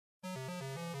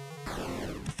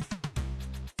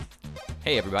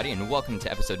Hey everybody, and welcome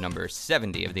to episode number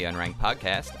 70 of the Unranked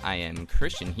Podcast. I am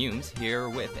Christian Humes, here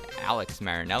with Alex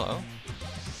Marinello.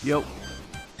 Yo.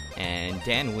 And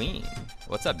Dan Ween.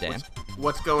 What's up, Dan?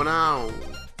 What's going on?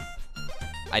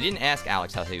 I didn't ask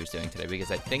Alex how he was doing today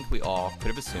because I think we all could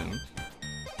have assumed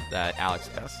that Alex...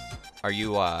 Yes. Are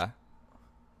you,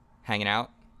 hanging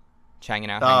out?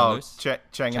 Changing out, hanging loose?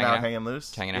 Changing out, hanging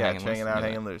loose? Changing out, hanging loose? Changing out,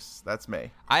 hanging loose. That's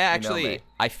me.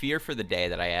 I fear for the day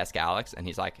that I ask Alex, and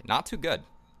he's like, not too good.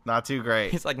 Not too great.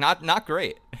 He's like, not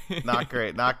great. Not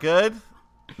great. Not good.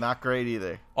 Not great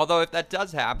either. Although, if that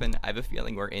does happen, I have a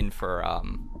feeling we're in for,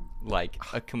 like,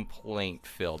 a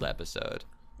complaint-filled episode.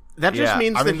 That just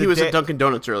means that he was at Dunkin'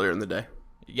 Donuts earlier in the day.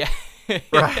 Yeah.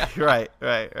 Right.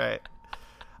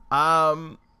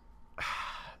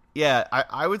 Yeah,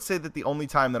 I would say that the only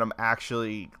time that I'm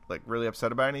actually like really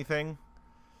upset about anything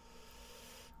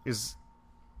is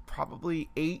probably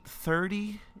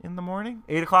 8:30 in the morning,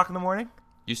 8 o'clock in the morning.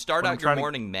 You start out your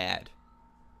morning mad.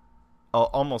 Oh,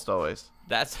 almost always.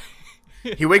 That's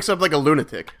he wakes up like a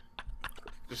lunatic.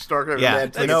 Just start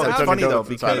mad. I know, it's funny though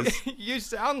because you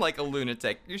sound like a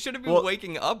lunatic. You should have been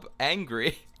waking up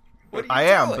angry. What are you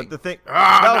doing? Am, but the thing,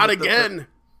 not again.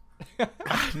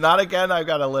 Not again. I've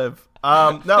got to live.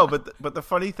 No, but the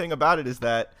funny thing about it is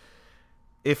that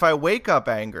if I wake up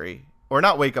angry, or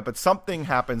not wake up, but something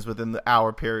happens within the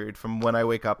hour period from when I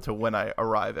wake up to when I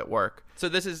arrive at work. So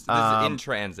this is in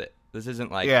transit. This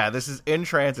isn't like this is in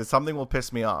transit. Something will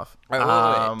piss me off. All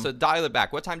right, wait. So dial it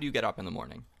back. What time do you get up in the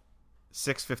morning?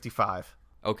 6:55.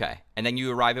 Okay, and then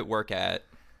you arrive at work at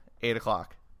 8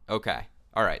 o'clock. Okay,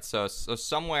 all right. So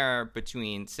somewhere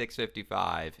between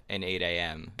 6:55 and 8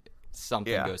 a.m.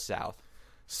 something goes south.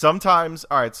 Sometimes,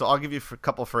 all right, so I'll give you a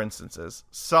couple for instances.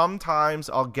 Sometimes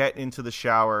I'll get into the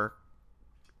shower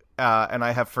and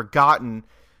I have forgotten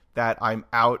that I'm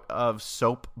out of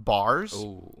soap bars.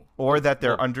 Ooh. Or that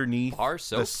they're underneath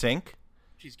the sink.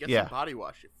 Jeez, get some body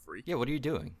wash, you freak. Yeah, what are you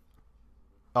doing?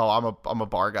 Oh, I'm a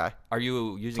bar guy. Are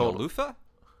you using a loofah?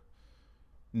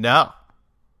 No.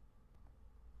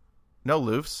 No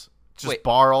loofs. Just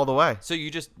bar all the way. So you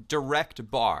just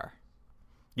direct bar.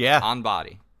 Yeah. On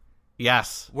body.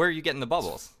 Yes. Where are you getting the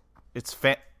bubbles? It's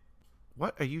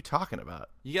What are you talking about?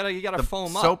 You gotta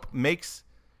foam up. Soap makes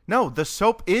the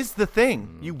soap is the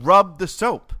thing. You rub the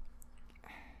soap.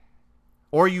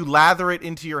 Or you lather it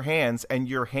into your hands, and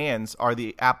your hands are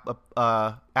the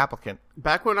applicant.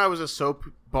 Back when I was a soap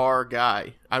bar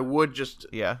guy, I would just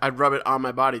I'd rub it on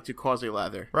my body to cause a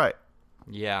lather. Right.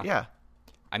 Yeah. Yeah.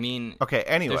 I mean, okay.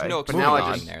 Anyway, there's no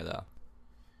exfoliating there though.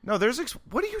 No, there's.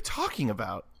 What are you talking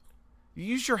about? You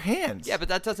use your hands. Yeah, but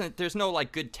that doesn't. There's no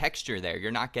like good texture there.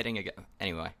 You're not getting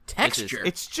anyway. Texture.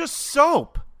 It's just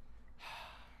soap.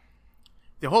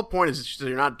 The whole point is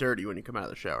you're not dirty when you come out of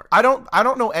the shower. I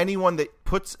don't know anyone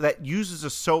that uses a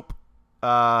soap,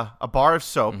 a bar of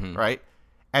soap, right,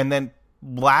 and then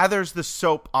lathers the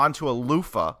soap onto a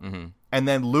loofah, and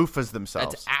then loofahs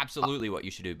themselves. That's absolutely what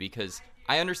you should do, because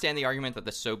I understand the argument that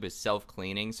the soap is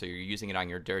self-cleaning, so you're using it on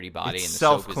your dirty body, and the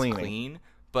soap is clean.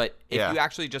 But if you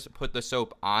actually just put the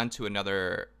soap onto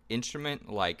another instrument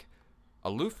like a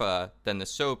loofah, then the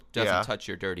soap doesn't touch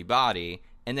your dirty body.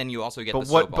 And then you also get the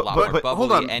soap a lot more bubbly.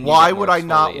 Hold on. And why would I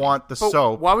not want the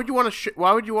soap? Why would you want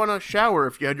to shower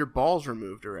if you had your balls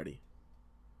removed already?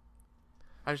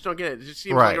 I just don't get it. It just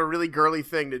seems like a really girly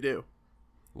thing to do.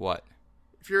 What?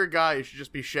 If you're a guy, you should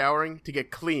just be showering to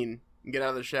get clean and get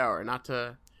out of the shower, not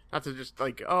to just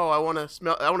like, I want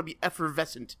to be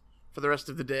effervescent for the rest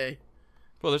of the day.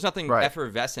 Well, there's nothing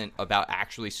effervescent about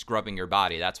actually scrubbing your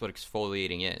body. That's what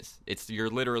exfoliating is. You're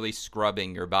literally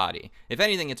scrubbing your body. If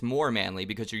anything, it's more manly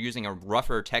because you're using a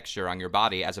rougher texture on your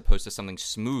body as opposed to something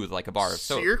smooth like a bar of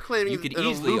soap. So you're claiming you could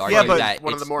easily argue that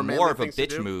it's more of a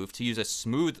bitch move to use a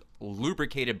smooth,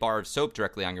 lubricated bar of soap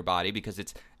directly on your body because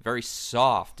it's very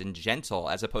soft and gentle,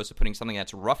 as opposed to putting something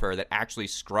that's rougher that actually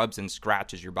scrubs and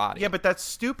scratches your body. Yeah, but that's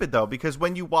stupid though, because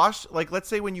when you wash, like let's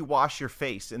say when you wash your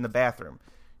face in the bathroom,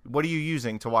 what are you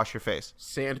using to wash your face?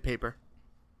 Sandpaper.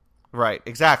 Right,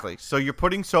 exactly. So you're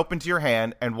putting soap into your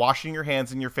hand and washing your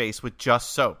hands and your face with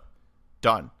just soap.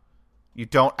 Done. You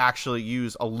don't actually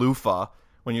use a loofah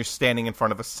when you're standing in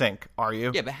front of a sink, are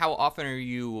you? Yeah, but how often are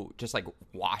you just like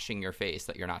washing your face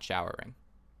that you're not showering?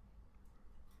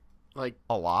 Like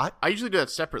a lot? I usually do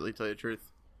that separately, to tell you the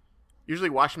truth.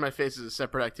 Usually washing my face is a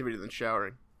separate activity than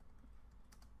showering.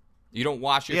 You don't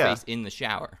wash your face in the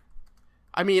shower?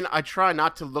 I mean, I try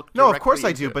not to look No, of course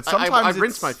I do, but sometimes I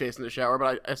rinse my face in the shower,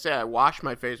 but I say I wash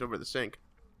my face over the sink.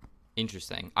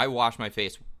 Interesting. I wash my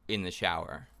face in the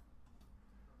shower.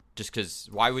 Just because,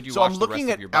 why would you wash the rest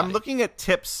of your body? I'm looking at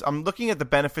tips. I'm looking at the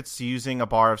benefits to using a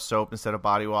bar of soap instead of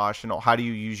body wash, and how do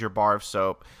you use your bar of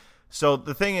soap. So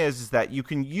the thing is that you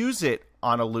can use it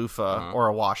on a loofah or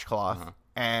a washcloth,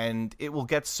 and it will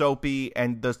get soapy,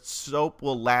 and the soap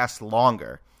will last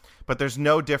longer. But there's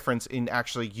no difference in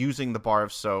actually using the bar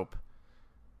of soap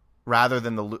rather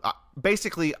than the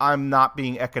basically, I'm not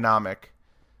being economic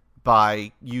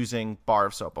by using bar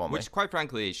of soap only. Which, quite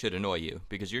frankly, should annoy you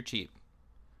because you're cheap.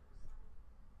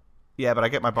 Yeah, but I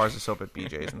get my bars of soap at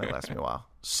BJ's, and they last me a while.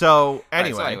 So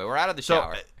anyway, we're out of the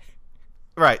shower.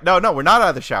 Right. No, we're not out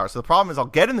of the shower. So the problem is I'll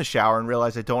get in the shower and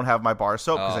realize I don't have my bar of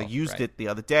soap because I used it the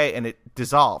other day, and it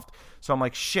dissolved. So I'm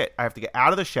like, shit, I have to get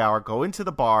out of the shower, go into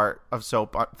the bar of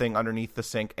soap thing underneath the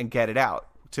sink, and get it out.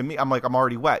 To me, I'm like, I'm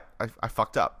already wet. I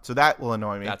fucked up. So that will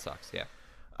annoy me. That sucks, yeah.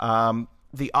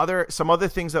 Some other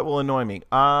things that will annoy me.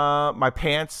 My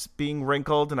pants being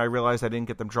wrinkled, and I realized I didn't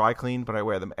get them dry cleaned, but I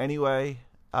wear them anyway.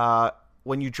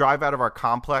 When you drive out of our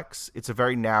complex, it's a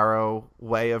very narrow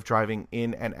way of driving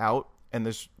in and out, and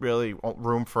there's really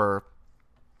room for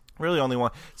really only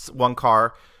one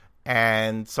car,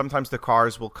 and sometimes the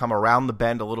cars will come around the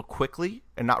bend a little quickly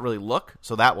and not really look,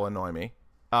 so that will annoy me.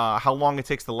 How long it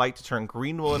takes the light to turn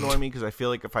green will annoy me because I feel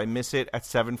like if I miss it at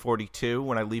 7:42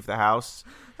 when I leave the house,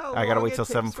 I gotta wait till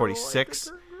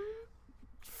 7:46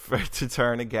 to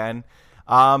turn again.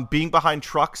 Being behind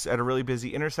trucks at a really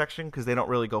busy intersection because they don't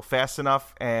really go fast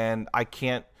enough, and I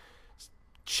can't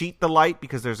cheat the light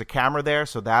because there's a camera there,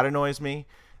 so that annoys me.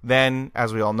 Then,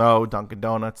 as we all know, Dunkin'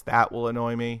 Donuts, that will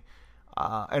annoy me.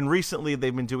 And recently,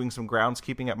 they've been doing some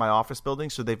groundskeeping at my office building,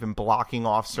 so they've been blocking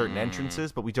off certain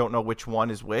entrances, but we don't know which one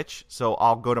is which. So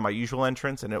I'll go to my usual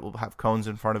entrance, and it will have cones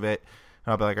in front of it.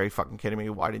 And I'll be like, are you fucking kidding me?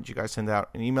 Why didn't you guys send out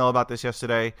an email about this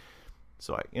yesterday?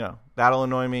 So, that'll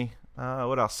annoy me.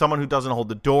 What else? Someone who doesn't hold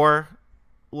the door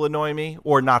will annoy me,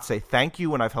 or not say thank you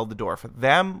when I've held the door for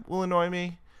them will annoy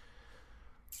me.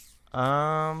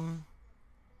 Okay.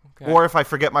 Or if I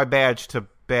forget my badge to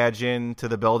badge into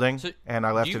the building and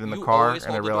I left it in the car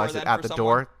and I realized it at the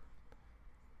door.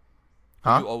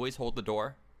 Huh? Do you always hold the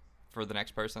door for the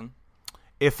next person?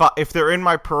 If they're in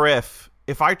my periph,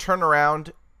 if I turn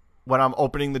around when I'm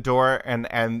opening the door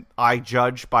and I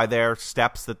judge by their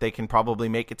steps that they can probably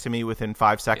make it to me within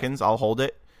 5 seconds, I'll hold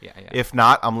it. Yeah. If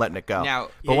not, I'm letting it go. Now,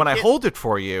 but when I hold it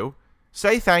for you,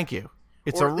 say thank you.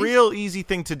 It's a real easy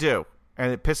thing to do,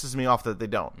 and it pisses me off that they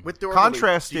don't. With door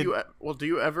contrasted, do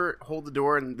you ever hold the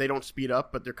door and they don't speed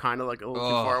up, but they're kind of like a little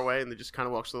too far away and they just kind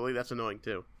of walk slowly? That's annoying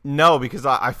too. No, because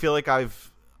I feel like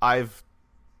I've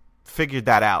figured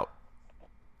that out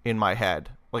in my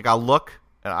head. Like I'll look.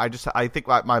 And I think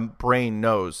my brain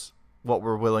knows what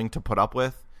we're willing to put up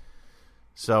with.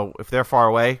 So if they're far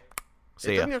away,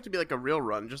 see ya. It doesn't have to be like a real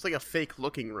run, just like a fake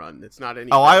looking run. It's not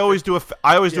any. Oh, I always do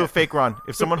a fake run.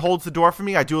 If someone holds the door for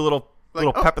me, I do a little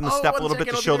pep in the step a little bit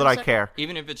to show that I care.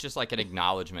 Even if it's just like an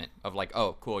acknowledgement of like,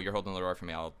 oh, cool, you're holding the door for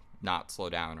me. I'll not slow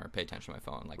down or pay attention to my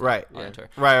phone. Like, right. I'll enter.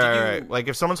 Right. Like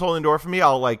if someone's holding the door for me,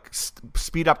 I'll like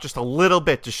speed up just a little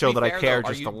bit to show that I care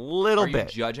a little bit. Are you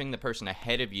judging the person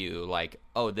ahead of you like,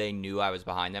 oh, they knew I was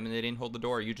behind them and they didn't hold the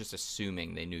door? Or are you just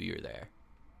assuming they knew you were there?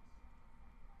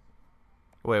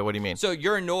 Wait, what do you mean? So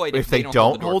you're annoyed if they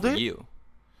don't hold it for you.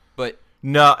 But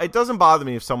no, it doesn't bother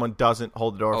me if someone doesn't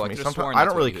hold the door for me. Sometimes I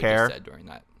don't really care. Said during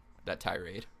that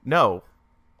tirade. No,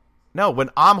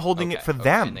 when I'm holding it for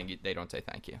them, and then they don't say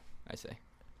thank you. I see.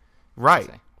 Right.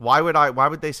 Why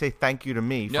would they say thank you to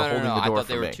me for holding the door for me? I thought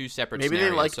they were two separate Maybe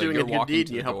scenarios. they like doing a good deed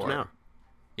and you helped them out.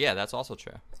 Yeah, that's also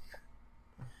true.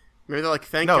 Maybe they're like,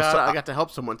 thank God I got to help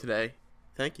someone today.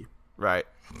 Thank you. Right.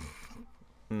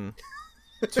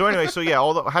 So anyway,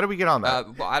 how do we get on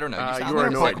that? Well, I don't know. You sound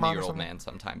like a 70-year-old man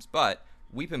sometimes. But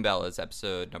Weepin' Bell is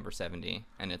episode number 70,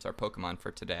 and it's our Pokemon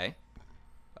for today.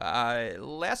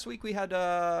 Last week we had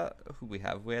who we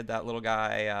have? We had that little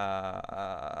guy,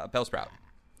 Bellsprout.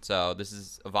 So this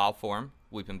is evolved form,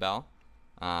 Weepin' Bell.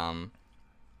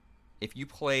 If you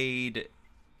played,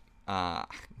 I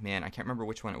can't remember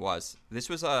which one it was. This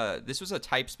was a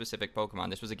type specific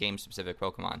Pokemon. This was a game specific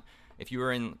Pokemon. If you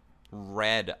were in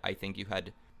Red, I think you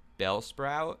had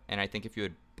Bellsprout, and I think if you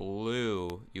had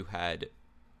Blue, you had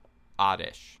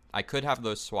Oddish. I could have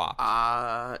those swapped.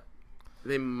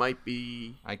 They might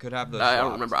be. I could have those. I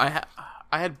don't remember. I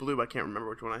had Blue. I can't remember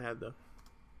which one I had though.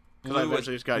 Because I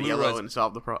eventually just got Yellow and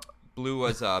solved the problem. Blue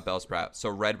was Bellsprout, so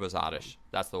Red was Oddish.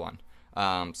 That's the one.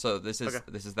 So this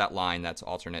is that line that's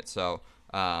alternate. So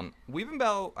Weepin'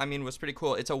 Bell, was pretty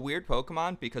cool. It's a weird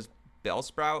Pokemon because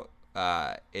Bellsprout,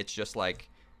 it's just like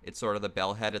it's sort of the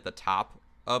bell head at the top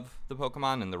of the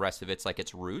Pokemon, and the rest of it's like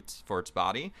its roots for its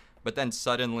body. But then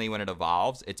suddenly when it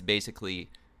evolves, it's basically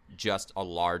just a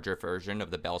larger version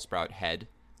of the Bellsprout head,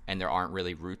 and there aren't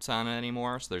really roots on it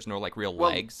anymore, so there's no like real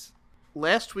legs.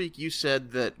 Last week you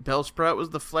said that Bellsprout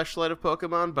was the fleshlight of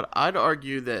Pokemon, but I'd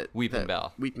argue that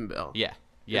Weepinbell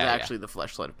is actually the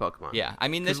fleshlight of Pokemon. Yeah, I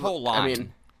mean, this whole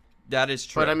line, that is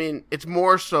true. But I mean, it's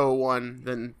more so one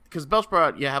than, because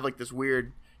Bellsprout, you have like this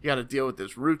weird, you got to deal with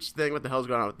this roots thing. What the hell's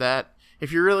going on with that?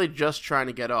 If you're really just trying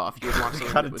to get off, you just want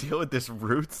something. Got to deal with this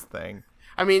roots thing.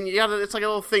 I mean, it's like a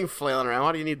little thing flailing around.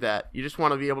 Why do you need that? You just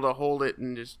want to be able to hold it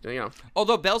and just,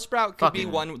 Although Bellsprout could be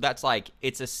one that's like,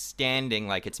 it's a standing,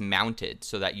 like it's mounted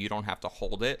so that you don't have to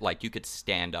hold it. Like you could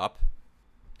stand up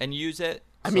and use it.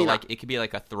 It could be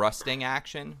like a thrusting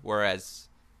action, whereas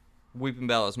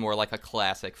Weepinbell is more like a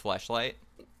classic fleshlight.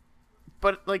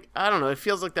 But like, I don't know. It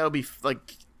feels like that would be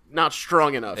like not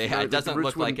strong enough. Yeah, it doesn't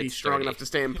look like it's it's strong sturdy enough to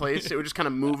stay in place. It would just kind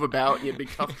of move about, and you'd be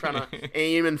tough trying to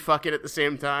aim and fuck it at the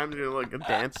same time, do like a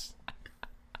dance.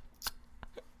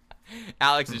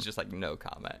 Alex is just like, no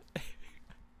comment.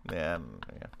 Yeah.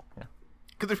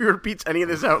 Because if he repeats any of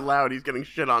this out loud, he's getting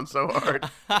shit on so hard.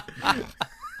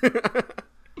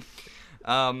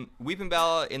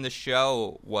 Weepinbell in the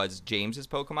show was James's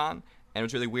Pokemon, and it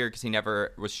was really weird because he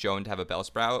never was shown to have a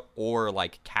Bellsprout or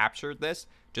like captured this.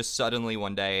 Just suddenly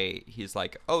one day he's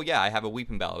like, oh yeah, I have a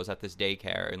Weepinbell. I was at this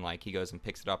daycare, and like he goes and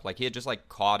picks it up. Like he had just like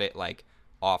caught it like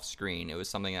off screen. It was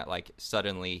something that like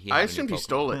suddenly he had I assumed he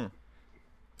stole it.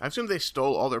 I assumed they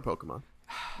stole all their Pokemon.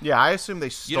 Yeah, I assume they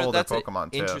stole their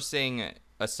Pokemon too. Interesting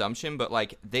assumption, but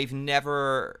like they've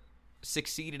never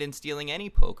succeeded in stealing any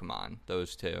Pokemon,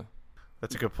 those two.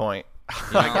 That's a good point.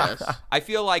 I guess. I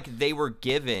feel like they were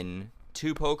given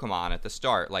 2 Pokemon at the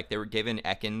start. Like they were given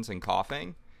Ekans and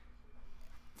Coughing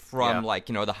from like,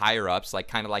 the higher ups, like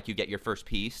kind of like you get your first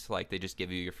piece. Like they just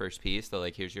give you your first piece. They're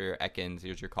like, here's your Ekans,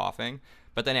 here's your Coughing.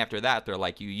 But then after that, they're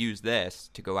like, you use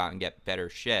this to go out and get better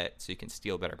shit so you can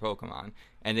steal better Pokemon.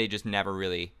 And they just never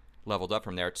really leveled up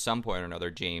from there. At some point or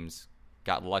another, James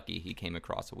got lucky. He came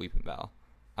across a Weepinbell.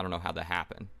 I don't know how that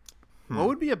happened. What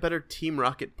would be a better Team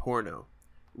Rocket porno?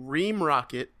 Ream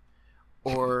Rocket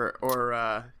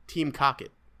or Team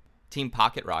Cocket? Team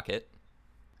Pocket Rocket.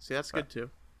 See, that's good too.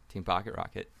 Team Pocket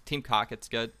Rocket. Team Cocket's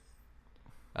good.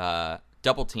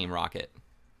 Double Team Rocket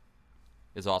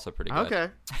is also pretty good. Okay.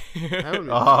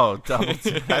 Double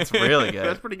Team. That's really good.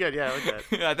 That's pretty good. Yeah, I like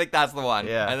that. I think that's the one.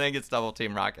 Yeah. I think it's Double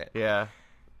Team Rocket. Yeah.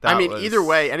 Either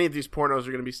way, any of these pornos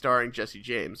are going to be starring Jesse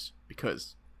James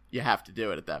because you have to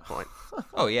do it at that point.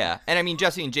 Oh, yeah. And I mean,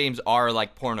 Jesse and James are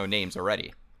like porno names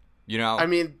already. I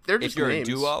mean, they're just if you're names.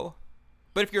 A duo.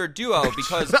 But if you're a duo,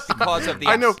 because of the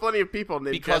I know plenty of people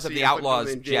named because Jesse of the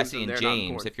Outlaws, Jesse and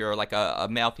James. If you're like a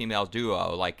male-female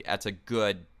duo, like that's a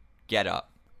good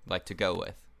get-up, like to go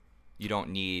with. You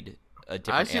don't need a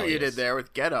different. I see what you did there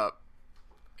with get up,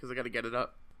 because I got to get it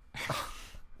up.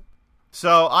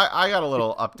 So I got a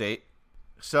little update.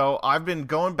 So I've been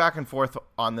going back and forth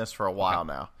on this for a while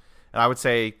now, and I would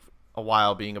say a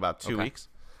while being about 2 weeks.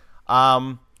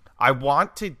 I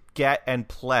want to get and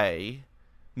play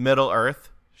Middle Earth: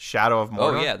 Shadow of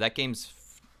Mordor. Oh yeah, that game's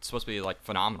supposed to be like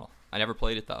phenomenal. I never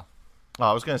played it though. Oh,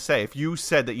 I was gonna say, if you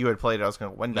said that you had played it, I was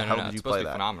gonna. When the hell did you play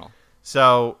that? Phenomenal.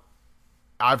 So,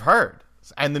 I've heard,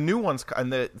 and the new ones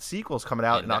and the sequel's coming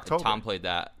out in October. Tom played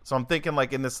that. So I'm thinking,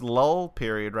 like in this lull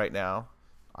period right now,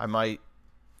 I might.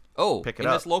 Pick it up.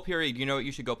 In this lull period, you know what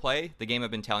you should go play? The game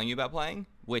I've been telling you about playing,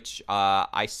 which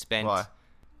I spent. Why?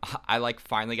 I like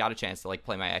finally got a chance to like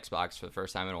play my Xbox for the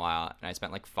first time in a while, and I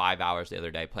spent like 5 hours the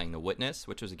other day playing The Witness,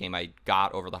 which was a game I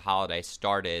got over the holiday,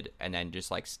 started, and then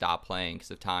just like stopped playing because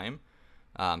of time.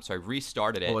 So I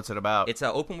restarted it. What's it about? It's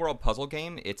an open world puzzle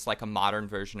game. It's like a modern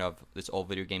version of this old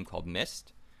video game called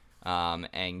Myst.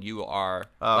 And you are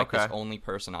this only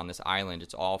person on this island.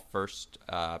 It's all first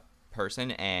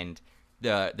person, and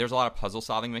there's a lot of puzzle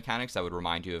solving mechanics that would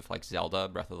remind you of like Zelda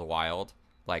Breath of the Wild.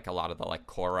 Like a lot of the like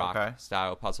Korok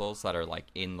style puzzles that are like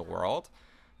in the world.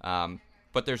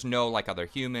 But there's no like other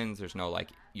humans. There's no like,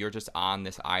 you're just on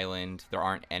this island. There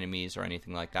aren't enemies or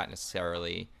anything like that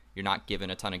necessarily. You're not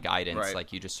given a ton of guidance. Right.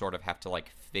 Like you just sort of have to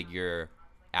like figure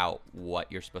out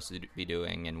what you're supposed to be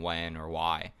doing and when or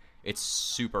why. It's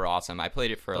super awesome. I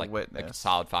played it for like a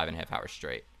solid 5.5 hours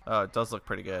straight. Oh, it does look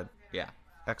pretty good. Yeah.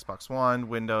 Xbox One,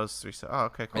 Windows 3. Oh,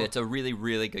 okay, cool. It's a really,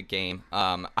 really good game.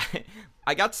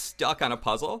 I got stuck on a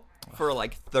puzzle for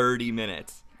like 30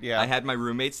 minutes. Yeah. I had my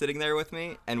roommate sitting there with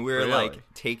me, and we were like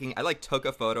I like took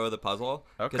a photo of the puzzle.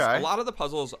 Okay. Because a lot of the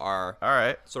puzzles are all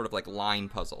right, sort of like line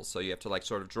puzzles, so you have to like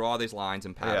sort of draw these lines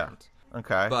and patterns. Yeah.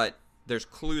 Okay. But there's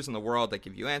clues in the world that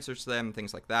give you answers to them and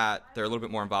things like that. They're a little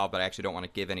bit more involved, but I actually don't want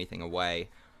to give anything away.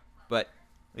 But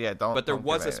yeah, don't. But there don't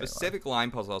was give a specific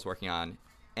line puzzle I was working on.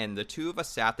 and the two of us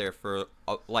sat there for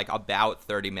like about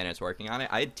 30 minutes working on it.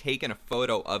 I had taken a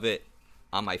photo of it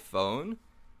on my phone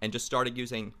and just started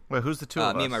using. Wait, who's the two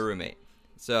of us? Me and my roommate.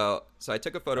 So I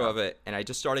took a photo of it, and I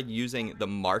just started using the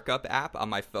markup app on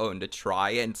my phone to try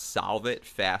and solve it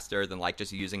faster than like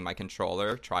just using my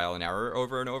controller, trial and error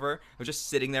over and over. I was just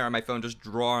sitting there on my phone just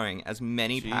drawing as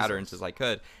many patterns as I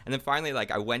could. And then finally,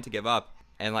 like, I went to give up,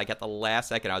 and like at the last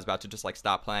second, I was about to just like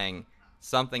stop playing.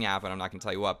 Something happened, I'm not going to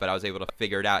tell you what, but I was able to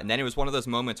figure it out. And then it was one of those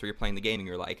moments where you're playing the game and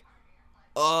you're like,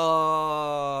 oh.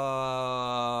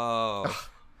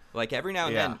 Like every now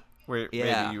and then.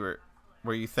 Maybe you were...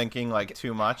 Were you thinking like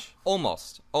too much?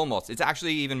 Almost. It's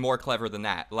actually even more clever than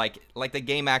that. Like the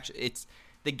game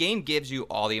the game gives you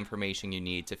all the information you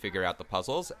need to figure out the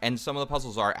puzzles, and some of the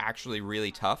puzzles are actually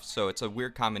really tough. So it's a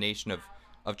weird combination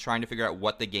of trying to figure out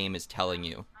what the game is telling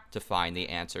you to find the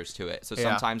answers to it. So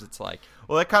sometimes it's like,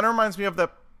 well, that kind of reminds me of the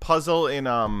puzzle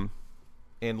in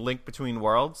Link Between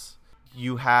Worlds.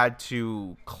 You had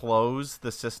to close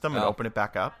the system and open it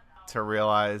back up to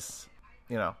realize,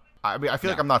 you know. I mean, I feel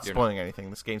like I'm not spoiling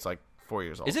anything. This game's like 4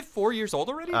 years old. Is it 4 years old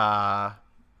already? I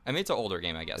mean, it's an older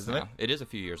game, I guess. Now. It is a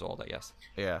few years old, I guess.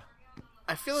 Yeah.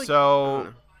 I feel like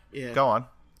so. Yeah. Go on.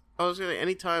 I was gonna.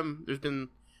 Anytime there's been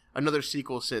another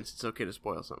sequel since, it's okay to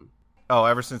spoil something. Oh,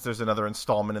 ever since there's another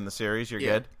installment in the series, you're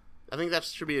good. I think that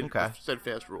should be a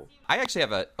steadfast rule. I actually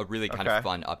have a really kind of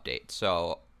fun update.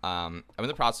 So I'm in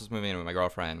the process of moving in with my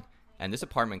girlfriend, and this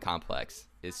apartment complex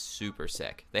is super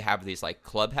sick. They have these like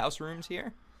clubhouse rooms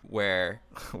here. Where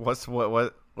what is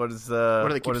the what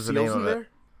do they keep seals name in there?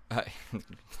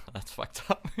 That's fucked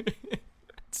up.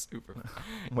 It's super.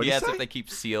 Yes, if they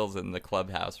keep seals in the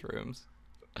clubhouse rooms.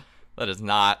 That is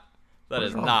not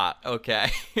okay.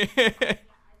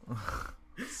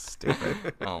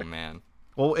 Stupid. Oh man.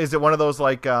 Well, is it one of those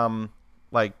like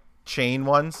chain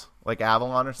ones, like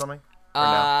Avalon or something? Or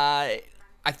no?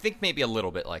 I think maybe a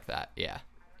little bit like that. Yeah.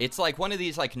 It's like one of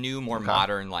these like new, more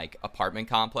modern like apartment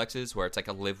complexes where it's like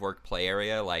a live, work, play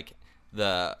area. Like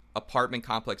the apartment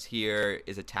complex here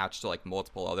is attached to like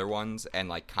multiple other ones and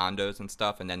like condos and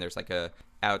stuff. And then there's like a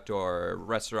outdoor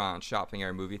restaurant, shopping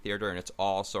area, movie theater, and it's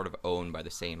all sort of owned by the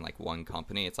same like one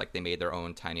company. It's like they made their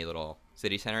own tiny little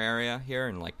city center area here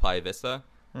in like Playa Vista.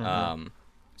 Mm-hmm.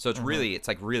 So it's it's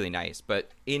like really nice. But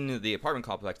in the apartment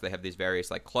complex, they have these various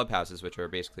like clubhouses, which are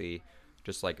basically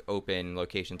just like open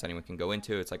locations anyone can go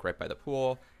into. It's like right by the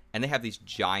pool, and they have these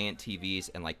giant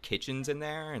TVs and like kitchens in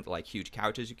there and like huge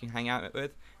couches you can hang out with.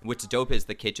 What's dope is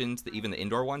the kitchens, even the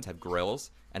indoor ones, have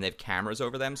grills and they have cameras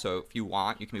over them. So if you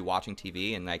want, you can be watching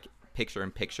TV and like picture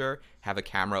in picture have a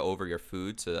camera over your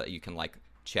food so that you can like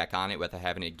check on it without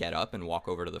having to get up and walk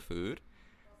over to the food.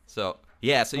 So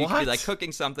yeah, so you can be like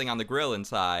cooking something on the grill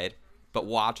inside, but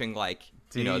watching like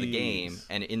you know the game,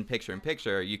 and in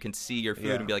picture you can see your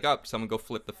food and be like, oh, someone go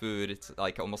flip the food, it's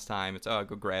like almost time, it's go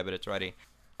grab it, it's ready.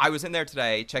 I was in there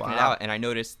today checking it out, and I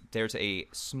noticed there's a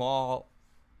small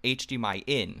HDMI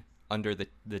in under the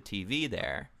TV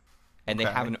there, and they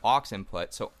have an aux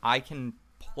input, so I can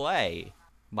play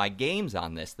my games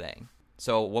on this thing.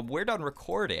 So when we're done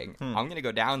recording, I'm going to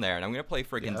go down there and I'm going to play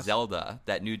friggin' Zelda,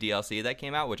 that new DLC that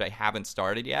came out, which I haven't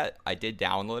started yet. I did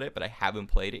download it, but I haven't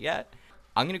played it yet.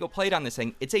 I'm going to go play it on this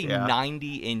thing. It's a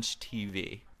 90-inch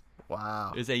TV.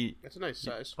 Wow. That's a nice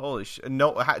size. Holy shit.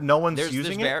 No one's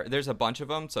using it? There's a bunch of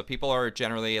them, so people are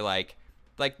generally like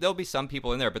there'll be some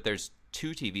people in there, but there's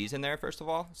 2 TVs in there, first of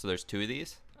all. So there's 2 of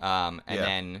these.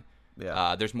 Then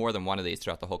there's more than one of these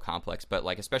throughout the whole complex. But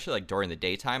like especially like during the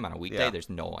daytime on a weekday,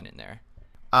 there's no one in there.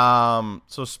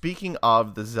 So speaking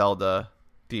of the Zelda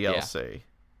DLC,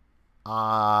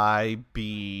 I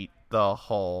beat the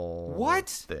whole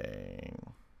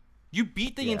thing. You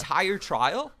beat the entire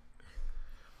trial?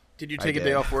 Did you take a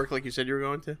day off work like you said you were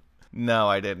going to? No,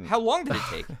 I didn't. How long did it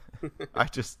take? I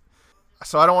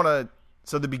don't want to.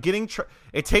 So the beginning,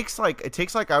 it takes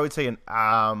like I would say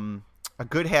a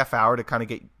good half hour to kind of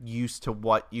get used to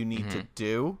what you need to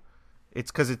do.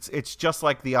 It's because it's just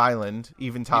like the island,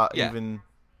 even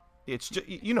it's just,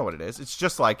 you know what it is. It's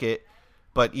just like it,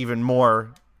 but even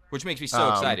more. Which makes me so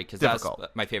excited because that's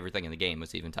my favorite thing in the game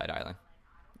was Eventide Island.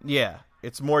 Yeah,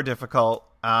 it's more difficult.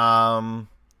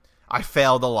 I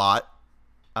failed a lot,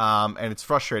 and it's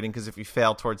frustrating because if you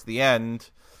fail towards the end,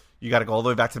 you got to go all the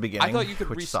way back to the beginning. I thought you could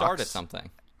restart at something.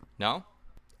 No?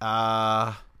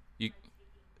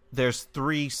 There's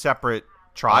 3 separate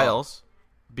trials,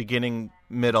 beginning,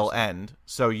 middle, end.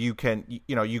 So you can,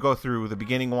 you go through the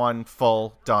beginning one,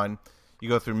 full, done. You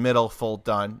go through middle, full,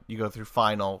 done. You go through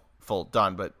final, full,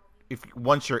 done. But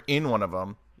once you're in one of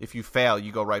them, If you fail,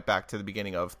 you go right back to the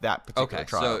beginning of that particular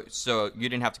trial. Okay, so you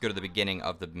didn't have to go to the beginning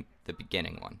of the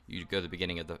beginning one. You go to the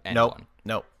beginning of the end one.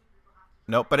 Nope.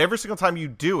 But every single time you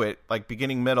do it, like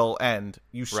beginning, middle, end,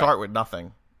 you start with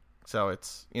nothing. So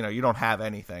it's, you don't have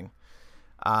anything.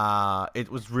 It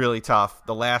was really tough.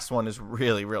 The last one is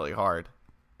really, really hard.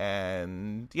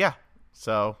 And yeah,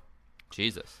 so.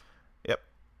 Jesus. Yep.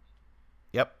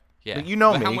 Yeah. But you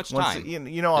know me. How much time?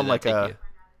 I'm like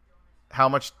how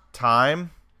much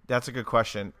time? That's a good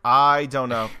question. I don't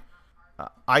know.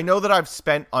 I know that I've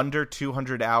spent under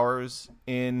 200 hours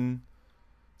in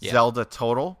Zelda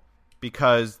total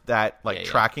because that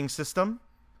tracking system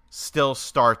still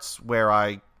starts where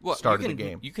I started the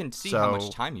game. You can see how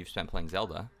much time you've spent playing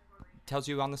Zelda. It tells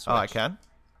you on the Switch. Oh, I can?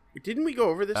 Didn't we go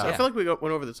over this? I feel like we went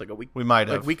over this like a week. We might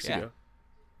have. Like weeks ago.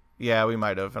 Yeah, we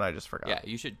might have, and I just forgot. Yeah,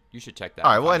 you should check that.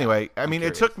 All right. Well, anyway, I mean,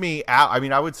 it took me out. I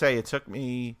mean, I would say it took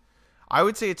me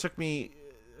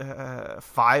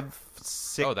 5,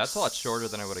 6. Oh, that's a lot shorter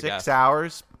than I would have guessed. 6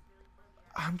 hours.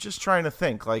 I'm just trying to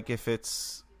think, like, if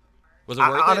it's. Was it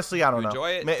worth it? Honestly, I don't know. Enjoy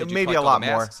it? Maybe a lot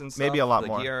more. Maybe a lot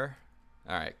more. Gear?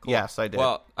 All right, cool. Yes, I did.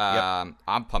 Well,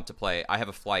 I'm pumped to play. I have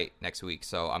a flight next week,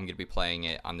 so I'm going to be playing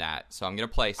it on that. So I'm going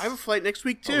to play. I have a flight next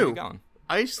week, too. Where are you going?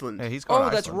 Iceland. Yeah, he's going to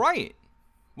Iceland. That's right.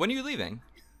 When are you leaving?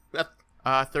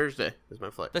 Thursday is my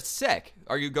flight. That's sick.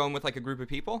 Are you going with, like, a group of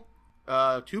people?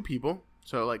 2 people.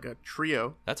 So, like, a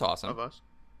trio. That's awesome. Of us.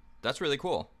 That's really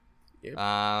cool. Yep.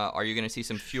 Are you going to see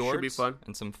some fjords? Should be fun.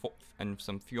 And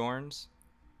some fjords?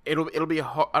 It'll be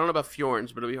hard. I don't know about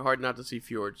fjords, but it'll be hard not to see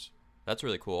fjords. That's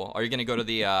really cool. Are you going to go to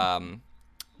the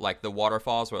like the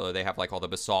waterfalls where they have like all the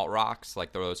basalt rocks,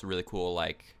 like those really cool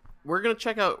like? We're gonna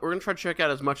try to check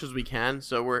out as much as we can.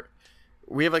 So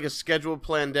we have like a schedule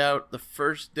planned out. The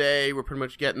first day we're pretty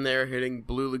much getting there, hitting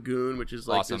Blue Lagoon, which is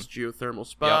like this geothermal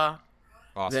spa. Yep.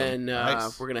 Awesome. Then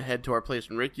Nice. we're gonna head to our place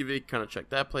in Reykjavik, kind of check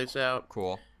that place out.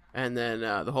 Cool. And then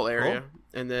the whole area. Cool.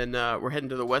 And then we're heading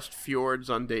to the West Fjords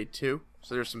on day 2.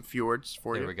 So there's some fjords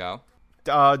for you. There we go.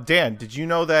 Dan, did you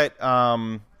know that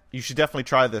you should definitely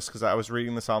try this because I was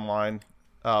reading this online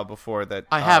before that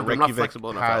I have, but I'm not Reykjavik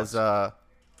flexible enough. has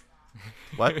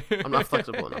what? I'm not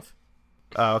flexible enough.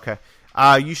 Oh, okay.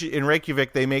 You should in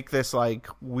Reykjavik they make this like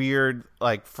weird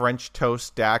like French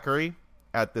toast daiquiri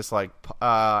at this like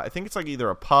I think it's like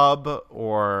either a pub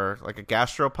or like a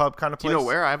gastro pub kind of place. Do you know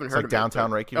where? I haven't heard like of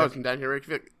downtown it. Reykjavik. Oh, it's in downtown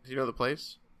Reykjavik. Do you know the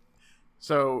place?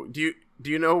 So do you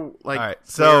know like right,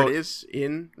 where it is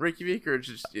in Reykjavik, or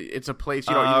it's a place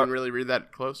you don't even really read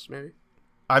that close? Maybe.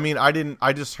 I mean,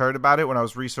 I just heard about it when I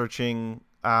was researching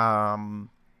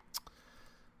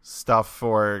stuff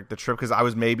for the trip because I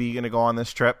was maybe going to go on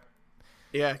this trip.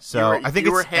 Yeah. So I think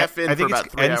you were half in for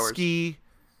about 3 hours. Enski.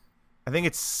 I think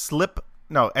it's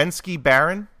Enski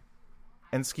Baron.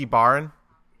 Enski Baron.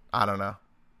 I don't know.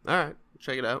 All right,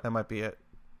 check it out. That might be it.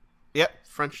 Yep.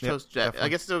 French toast jet. I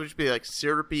guess it would just be like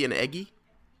syrupy and eggy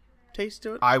taste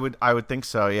to it. I would think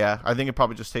so. Yeah, I think it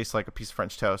probably just tastes like a piece of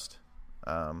French toast.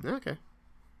 Okay.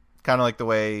 Kind of like the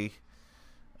way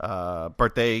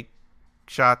birthday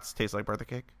shots taste like birthday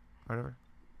cake, whatever.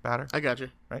 Batter. I got you.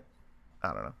 Right.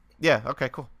 I don't know. Yeah. Okay.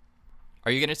 Cool.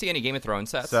 Are you going to see any Game of Thrones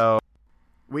sets? So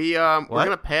we're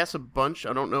gonna pass a bunch.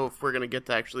 I don't know if we're gonna get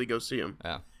to actually go see them.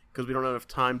 Yeah. Because we don't have enough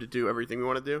time to do everything we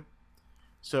want to do.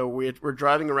 So we're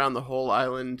driving around the whole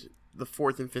island the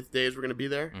 4th and 5th days we're going to be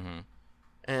there. Mm-hmm.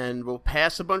 And we'll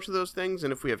pass a bunch of those things,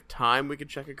 and if we have time, we could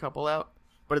check a couple out.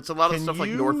 But it's a lot of stuff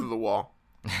like north of the wall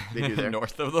they do there.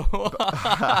 North of the wall.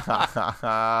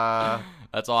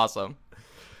 That's awesome.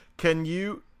 Can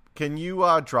you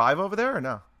drive over there or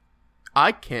no?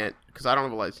 I can't because I don't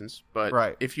have a license.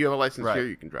 But if you have a license here,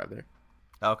 you can drive there.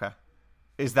 Okay.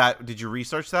 Did you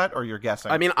research that or you're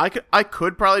guessing? I mean, I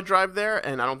could probably drive there,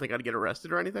 and I don't think I'd get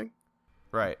arrested or anything.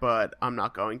 Right. But I'm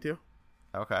not going to.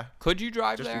 Okay. Could you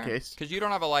drive just there? In case. Because you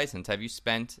don't have a license. Have you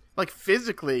spent... Like,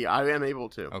 physically, I am able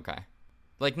to. Okay.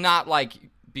 Like, not like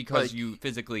because you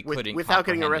physically couldn't without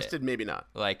getting arrested, maybe not.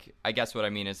 Like, I guess what I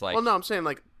mean is like... Well, no, I'm saying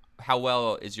like... How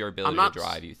well is your ability to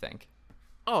drive, you think?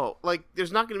 Oh, like,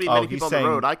 there's not going to be many people on the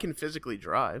road. I can physically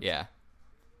drive. Yeah.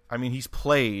 I mean, he's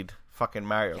played fucking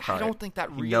Mario Kart. I don't think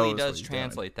that really does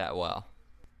translate that well.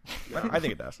 I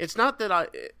think it does. It's not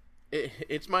that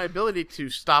it's my ability to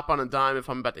stop on a dime if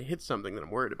I'm about to hit something that I'm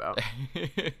worried about.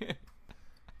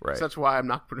 Right. So that's why I'm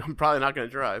probably not going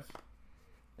to drive.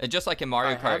 And just like in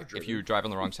Mario Kart, if you drive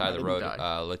on the wrong side of the road,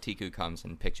 Latiku comes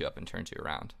and picks you up and turns you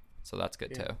around. So that's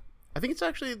good too. I think it's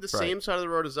actually the same side of the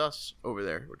road as us over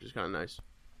there, which is kind of nice.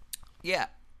 Yeah.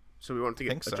 So we want to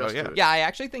get adjusted to it. Yeah, I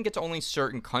actually think it's only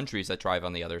certain countries that drive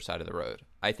on the other side of the road.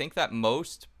 I think that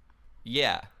most,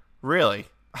 Really?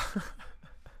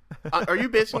 Are you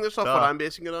basing this off what I'm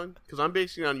basing it on? Because I'm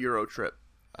basing it on Euro Trip.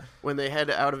 When they head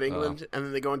out of England and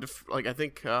then they go into, like, I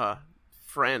think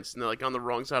France, and they're like on the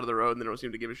wrong side of the road and they don't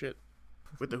seem to give a shit.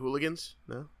 With the hooligans?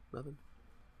 No? Nothing?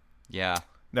 Yeah.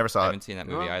 Never saw it. I haven't seen that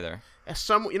movie either.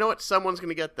 You know what? Someone's going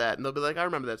to get that, and they'll be like, I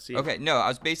remember that scene. Okay, no, I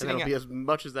was basing it... be as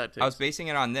much as that takes. I was basing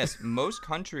it on this. Most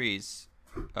countries...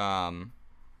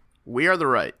 we are the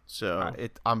right, so...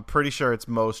 I'm pretty sure it's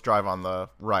most drive on the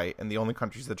right, and the only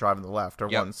countries that drive on the left are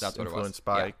ones influenced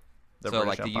by the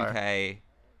British Empire. So, like,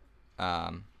 the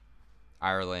UK,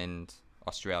 Ireland,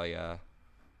 Australia,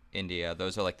 India,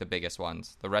 those are, like, the biggest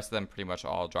ones. The rest of them pretty much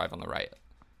all drive on the right.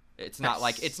 It's not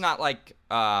like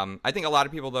I think a lot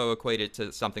of people though equate it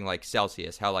to something like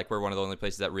Celsius, how like we're one of the only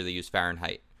places that really use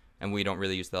Fahrenheit, and we don't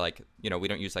really use the we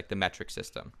don't use like the metric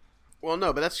system. Well,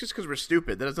 no, but that's just because we're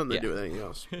stupid. That has nothing to do with anything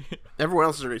else. Everyone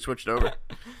else has already switched over.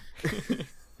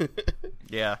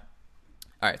 Yeah.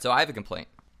 All right, so I have a complaint.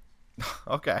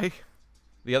 Okay.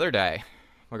 The other day,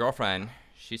 my girlfriend,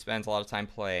 she spends a lot of time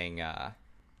playing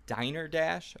Diner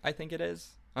Dash, I think it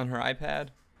is, on her iPad.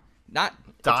 Not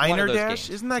Diner Dash?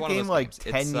 Isn't that game like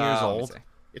 10 years old?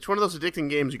 It's one of those addicting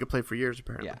games you could play for years,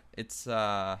 apparently. Yeah, it's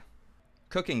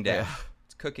Cooking Dash. Yeah.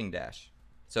 It's Cooking Dash.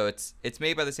 So it's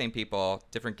made by the same people,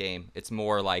 different game. It's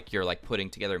more like you're like putting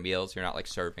together meals. You're not like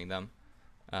serving them.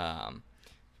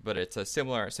 But it's a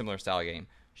similar style game.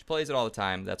 She plays it all the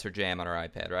time. That's her jam on her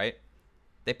iPad, right?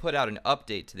 They put out an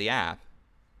update to the app.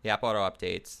 The app auto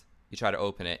updates. You try to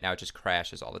open it. Now it just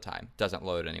crashes all the time. Doesn't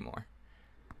load anymore.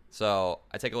 So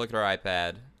I take a look at her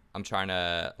iPad. I'm trying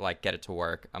to like get it to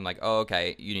work. I'm like, oh,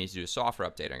 okay, you need to do a software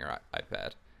update on your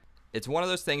iPad. It's one of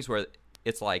those things where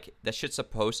it's like that shit's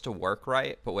supposed to work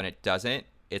right, but when it doesn't,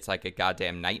 it's like a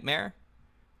goddamn nightmare.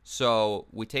 So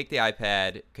we take the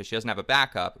iPad, because she doesn't have a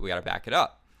backup, we got to back it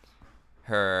up.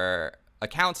 Her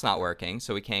account's not working,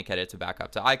 so we can't get it to back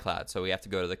up to iCloud, so we have to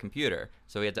go to the computer.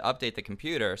 So we had to update the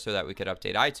computer so that we could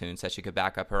update iTunes, so she could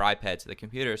back up her iPad to the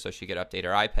computer so she could update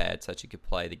her iPad so she could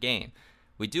play the game.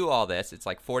 We do all this. It's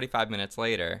like 45 minutes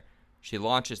later. She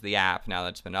launches the app now that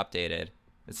it's been updated.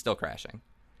 It's still crashing.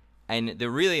 And the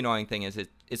really annoying thing is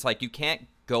it's like you can't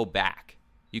go back.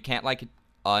 You can't like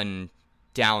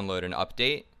download an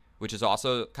update, which is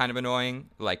also kind of annoying,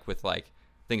 like with like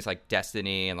things like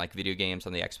Destiny and like video games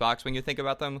on the Xbox when you think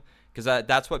about them. Because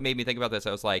that's what made me think about this.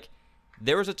 I was like,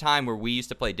 there was a time where we used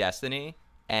to play Destiny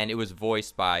and it was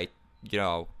voiced by,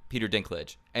 Peter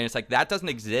Dinklage. And it's like, that doesn't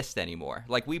exist anymore.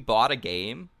 Like, we bought a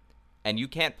game and you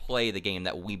can't play the game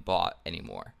that we bought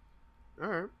anymore. All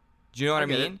right. Do you know what I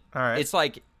mean? All right. It's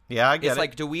like, yeah, I get it's it.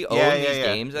 like, do we own these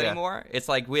games anymore? It's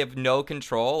like we have no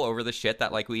control over the shit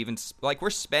that like we even like we're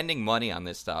spending money on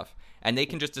this stuff, and they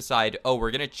can just decide, oh,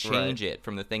 we're gonna change it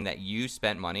from the thing that you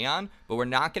spent money on, but we're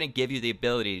not gonna give you the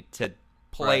ability to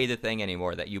play the thing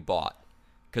anymore that you bought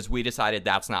because we decided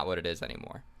that's not what it is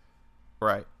anymore.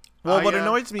 Right. Well, what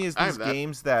annoys me is these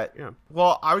games that. Yeah.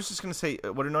 Well, I was just gonna say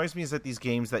what annoys me is that these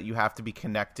games that you have to be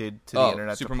connected to the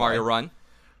internet. Super Mario Run.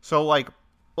 So like.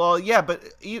 Well, yeah, but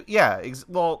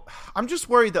well, I'm just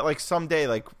worried that like someday,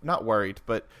 like not worried,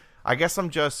 but I guess I'm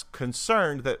just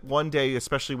concerned that one day,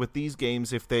 especially with these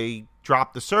games, if they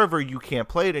drop the server, you can't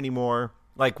play it anymore.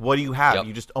 Like, what do you have? Yep.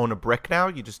 You just own a brick now?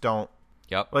 You just don't.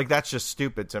 Yep. Like, that's just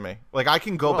stupid to me. Like, I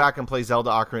can go back and play Zelda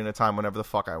Ocarina of Time whenever the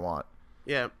fuck I want.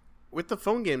 Yeah. With the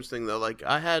phone games thing, though, like,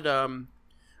 I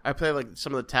played like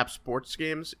some of the Tap Sports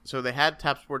games. So they had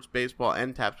Tap Sports Baseball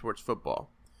and Tap Sports Football.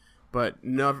 But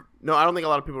no, I don't think a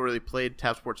lot of people really played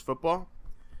Tap Sports Football.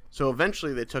 So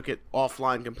eventually they took it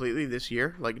offline completely this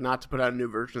year. Like, not to put out a new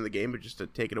version of the game, but just to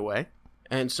take it away.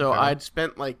 And so I'd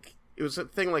spent, like, it was a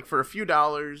thing, like, for a few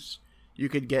dollars, you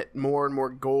could get more and more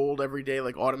gold every day,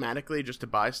 like, automatically just to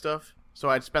buy stuff. So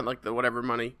I'd spent, like, the whatever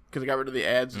money, because I got rid of the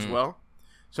ads as well.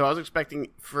 So I was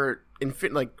expecting for,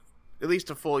 like, at least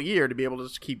a full year to be able to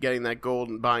just keep getting that gold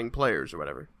and buying players or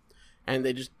whatever. And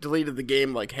they just deleted the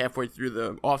game like halfway through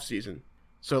the off season.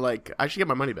 So like I should get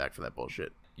my money back for that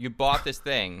bullshit. You bought this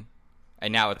thing,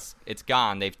 and now it's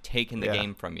gone. They've taken the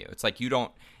game from you. It's like you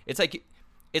don't. It's like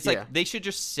they should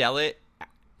just sell it.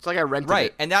 It's like I rented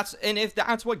it. And if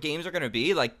that's what games are going to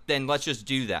be, like then let's just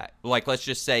do that. Like let's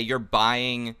just say you're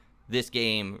buying this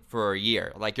game for a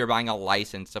year. Like you're buying a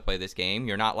license to play this game.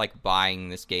 You're not like buying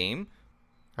this game.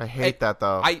 I hate that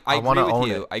though. I agree with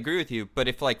you. I agree with you. But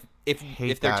if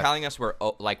they're telling us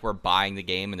we're buying the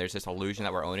game and there's this illusion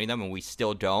that we're owning them and we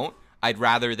still don't, I'd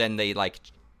rather than they like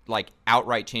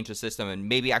outright change the system and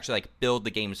maybe actually like build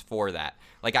the games for that.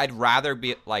 Like I'd rather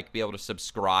be able to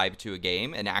subscribe to a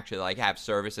game and actually like have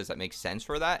services that make sense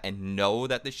for that and know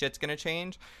that the shit's gonna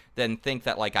change than think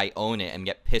that like I own it and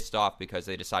get pissed off because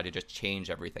they decide to just change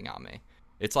everything on me.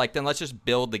 It's like, then let's just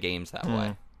build the games that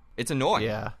way. It's annoying.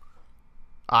 Yeah.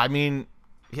 I mean,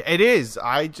 it is.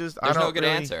 There's no good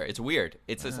answer. It's weird.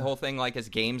 It's this whole thing like as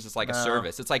games, it's like a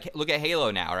service. It's like, look at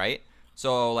Halo now, right?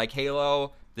 So like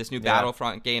Halo, this new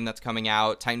Battlefront game that's coming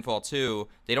out, Titanfall 2,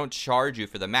 they don't charge you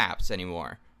for the maps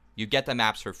anymore. You get the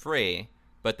maps for free,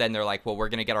 but then they're like, well, we're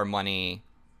going to get our money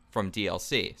from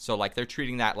DLC. So like they're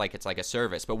treating that like it's like a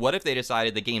service. But what if they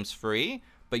decided the game's free,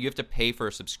 but you have to pay for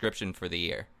a subscription for the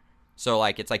year? So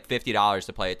like it's like $50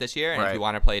 to play it this year, and if you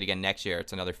want to play it again next year,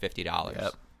 it's another $50.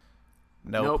 Yep.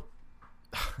 Nope.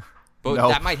 But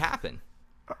that might happen.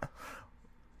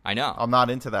 I know. I'm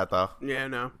not into that though. Yeah,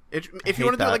 no. If you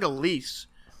want to do like a lease,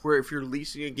 where if you're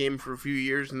leasing a game for a few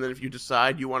years, and then if you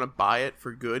decide you want to buy it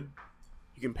for good,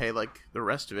 you can pay like the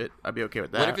rest of it. I'd be okay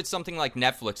with that. What if it's something like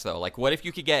Netflix though? Like, what if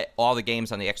you could get all the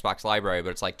games on the Xbox library, but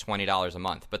it's like $20 a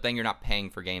month, but then you're not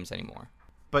paying for games anymore?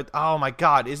 But oh my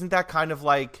God, isn't that kind of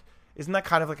like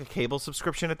a cable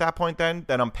subscription at that point? Then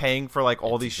I'm paying for like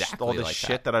all this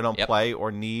shit that I don't play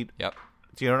or need. Yep.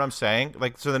 Do you know what I'm saying?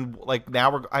 Like, so then like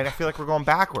now I feel like we're going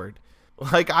backward.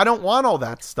 Like, I don't want all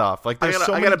that stuff. Like, there's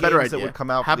so many games that would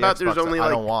come out. How about there's only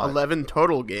like 11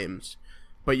 total games,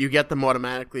 but you get them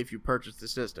automatically if you purchase the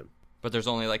system? But there's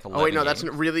only like 11. Oh wait, no,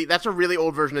 games. that's a really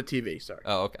old version of TV. Sorry.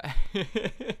 Oh, okay.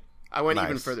 I went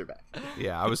even further back.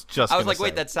 Yeah, I was like,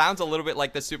 wait, that sounds a little bit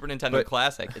like the Super Nintendo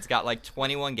Classic. It's got like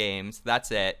 21 games. That's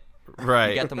it. Right.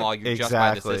 You get them all. You just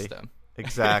buy the system.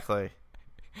 Exactly.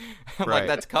 I'm like,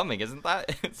 that's coming, isn't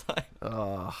that? It's like.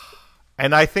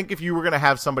 And I think if you were going to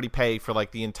have somebody pay for like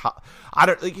the entire,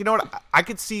 you know what? I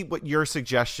could see your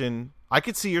suggestion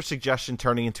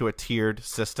turning into a tiered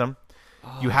system.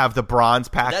 You have the bronze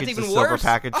package, the silver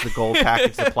package, the gold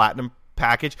package, the platinum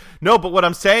package. No, but what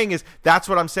I'm saying is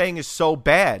so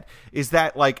bad is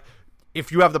that like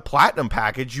if you have the platinum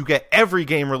package, you get every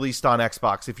game released on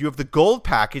Xbox. If you have the gold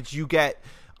package, you get,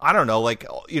 I don't know, like,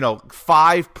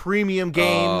 5 premium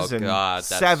games and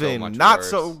 7 not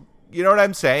so. You know what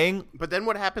I'm saying? But then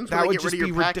what happens when they get rid of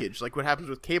your package? Like what happens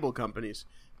with cable companies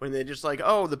when they just like,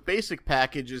 oh, the basic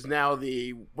package is now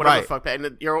the whatever the fuck package,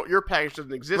 and your package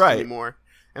doesn't exist anymore.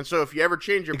 And so if you ever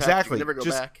change your package, you can never go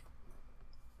back.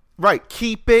 Right.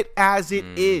 Keep it as it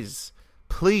is,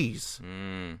 please.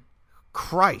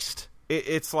 Christ.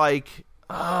 It's like,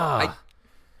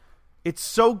 it's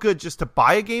so good just to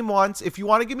buy a game once. If you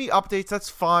want to give me updates, that's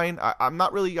fine. I'm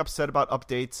not really upset about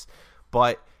updates,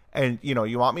 but... And,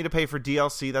 you want me to pay for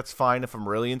DLC, that's fine. If I'm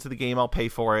really into the game, I'll pay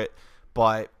for it.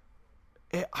 But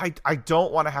I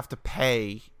don't want to have to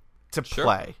pay to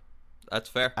play. That's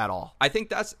fair. At all. I think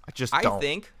that's... I just don't.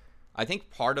 I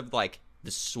think part of, like,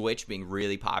 the Switch being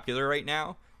really popular right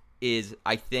now is,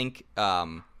 I think,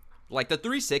 like, the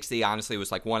 360, honestly,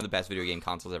 was, like, one of the best video game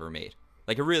consoles ever made.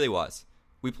 Like, it really was.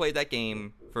 We played that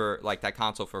game for, like, that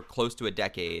console for close to a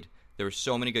decade. There were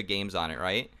so many good games on it,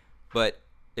 right? But...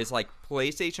 it's like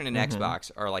PlayStation and Xbox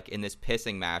are like in this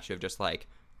pissing match of just like,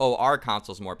 oh, our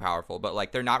console's more powerful, but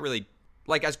like they're not really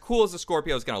like as cool as the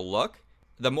Scorpio is going to look.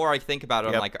 The more I think about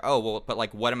it, I'm like, oh, well, but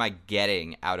like what am I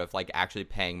getting out of like actually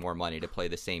paying more money to play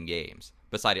the same games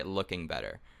beside it looking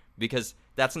better? Because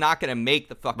that's not going to make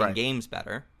the fucking games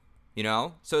better,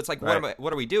 So it's like,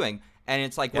 what are we doing? And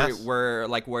it's like we're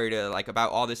like worried like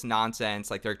about all this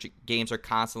nonsense. Like their games are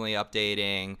constantly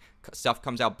updating. Stuff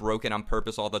comes out broken on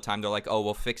purpose all the time. They're like, oh,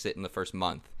 we'll fix it in the first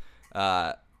month.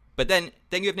 But then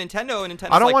you have Nintendo, and Nintendo's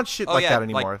I don't want shit like that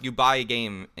anymore. Like you buy a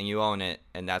game and you own it,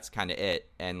 and that's kind of it.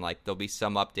 And like there'll be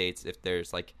some updates if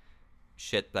there's like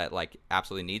shit that like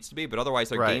absolutely needs to be. But otherwise,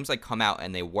 their games like come out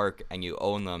and they work, and you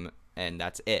own them, and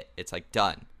that's it. It's like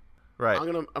done. Right.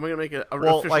 I'm gonna make a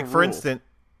official like for rule. Instance.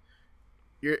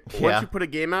 Once you put a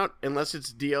game out, unless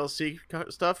it's DLC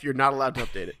stuff, you're not allowed to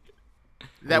update it.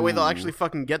 That way they'll actually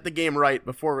fucking get the game right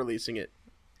before releasing it.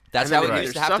 That's how it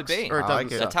used to have to be.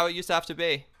 That's how it used to have to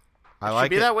be. I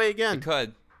like it. Should be that way again. It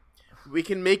could. We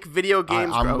can make video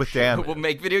games, I'm with Dan. We'll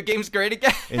make video games great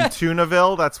again. In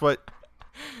Tunaville, that's what...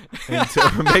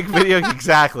 make video...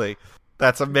 Exactly.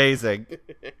 That's amazing.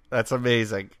 That's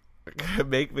amazing.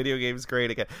 Make video games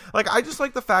great again. Like, I just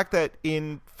like the fact that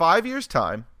in 5 years'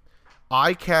 time,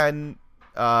 I can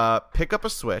pick up a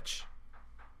Switch,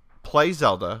 play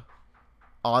Zelda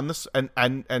on this,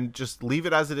 and just leave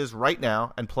it as it is right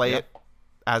now and play it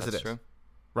as it is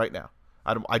right now.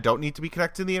 I don't need to be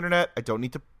connected to the internet. I don't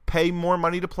need to pay more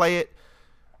money to play it.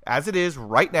 As it is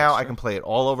right now, I can play it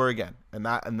all over again, and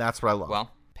that's what I love.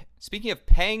 Well, speaking of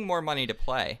paying more money to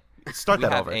play, we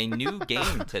have a new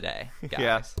game today, guys.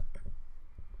 Yeah.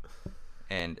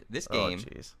 And this game. Oh,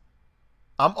 jeez.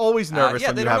 I'm always nervous when you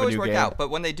have a new game. They don't always work out,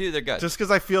 but when they do, they're good. Just because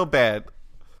I feel bad.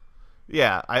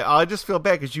 Yeah, I just feel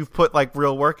bad because you've put like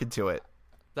real work into it.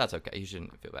 That's okay. You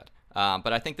shouldn't feel bad.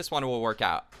 But I think this one will work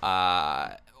out.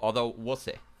 Although we'll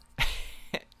see.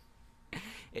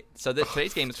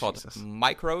 Today's game is called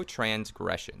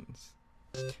Microtransgressions.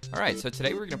 All right, so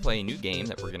today we're going to play a new game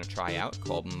that we're going to try out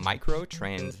called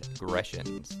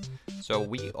Microtransgressions. So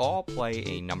we all play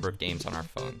a number of games on our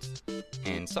phones,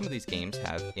 and some of these games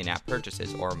have in-app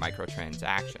purchases or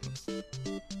microtransactions.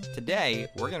 Today,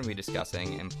 we're going to be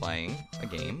discussing and playing a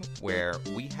game where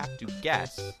we have to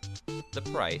guess the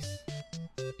price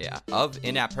of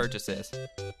in-app purchases.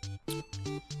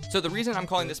 So the reason I'm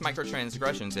calling this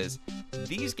Microtransgressions is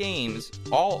these games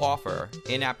all offer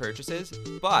in-app purchases,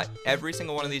 but every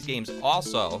single one of these games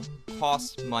also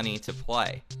costs money to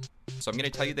play. So I'm going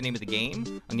to tell you the name of the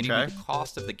game, I'm going to give you the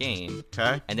cost of the game,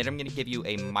 and then I'm going to give you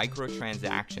a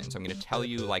microtransaction. So I'm going to tell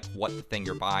you like what the thing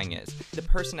you're buying is. The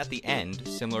person at the end,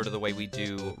 similar to the way we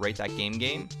do Rate That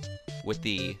Game, with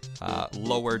the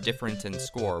lower difference in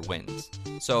score wins.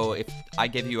 So if I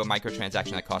give you a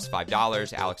microtransaction that costs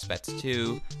 $5, Alex bets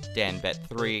 $2, Dan bet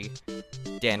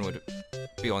 $3, Dan would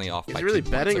be only off by 2 points. Is it really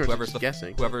betting or just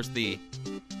guessing? Well,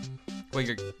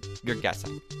 you're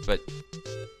guessing, but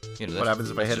you know. What happens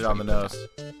if I hit it on the nose?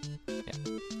 Yeah.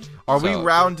 Are we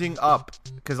rounding up?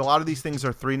 Because a lot of these things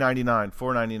are $3.99,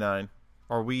 $4.99.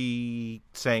 Are we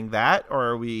saying that, or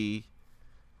are we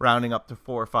rounding up to $4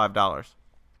 or $5?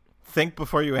 Think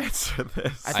before you answer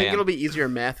this. I think it'll be easier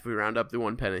math if we round up to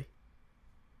 1 penny.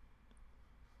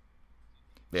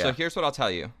 Yeah. So here's what I'll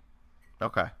tell you.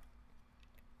 Okay.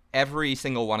 Every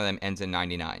single one of them ends in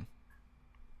 99.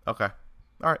 Okay.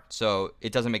 All right. So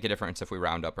it doesn't make a difference if we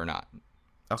round up or not.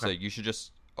 Okay. So you should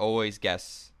just always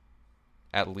guess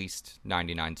at least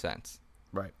 99 cents.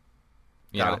 Right.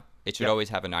 It should always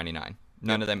have a 99.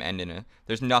 None of them end in a...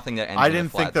 There's nothing that ends I in a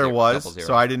didn't flat think there zero, was,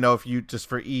 so I didn't know if you, just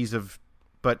for ease of...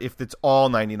 But if it's all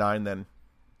 99, then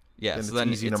it's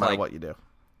easy no matter what you do.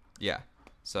 Yeah.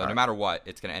 So no matter what,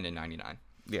 it's going to end in 99.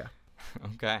 Yeah.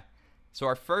 Okay. So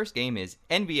our first game is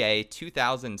NBA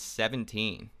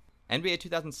 2017. NBA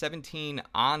 2017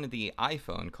 on the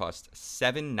iPhone cost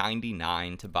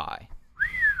 $7.99 to buy.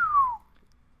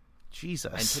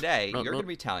 Jesus. And today, you're going to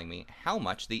be telling me how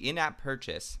much the in-app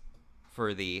purchase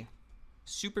for the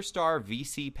Superstar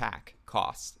VC pack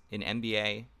costs in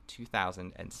NBA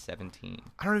 2017.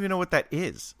 I don't even know what that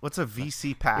is. What's a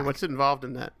VC pack? Yeah, what's involved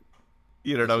in that?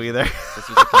 You don't know either. This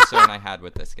was a concern I had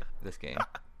with this game.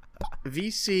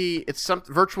 VC, it's some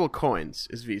virtual coins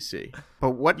is VC.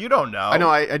 But what you don't know? I know,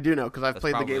 I do know because I've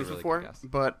played the games really before.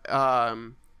 But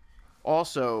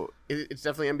also, it's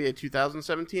definitely NBA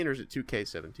 2017 or is it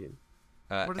 2K17?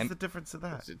 What is the difference of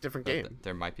that? It's a different game.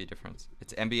 There might be a difference.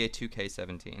 It's NBA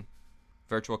 2K17,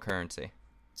 virtual currency.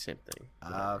 Same thing.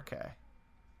 Okay.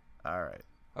 All right.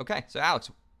 Okay, so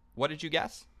Alex, what did you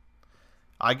guess?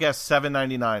 I guessed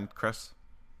 $7.99, Chris.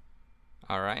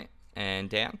 All right, and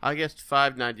Dan? I guessed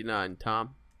 $5.99,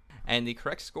 Tom. And the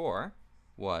correct score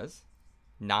was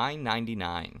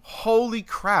 $9.99. Holy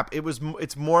crap!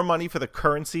 It's more money for the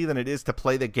currency than it is to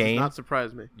play the game. Does not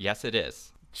surprise me. Yes, it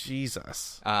is.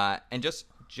 Jesus. And just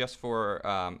for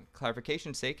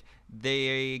clarification's sake,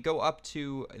 they go up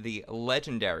to the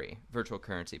legendary virtual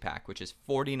currency pack, which is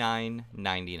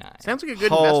 $49.99. Sounds like a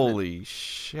good investment. Holy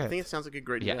shit! I think it sounds like a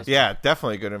great investment. Yeah,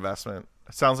 definitely a good investment.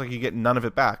 It sounds like you get none of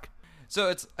it back. So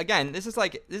it's this is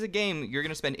a game you're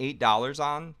gonna spend $8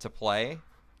 on to play,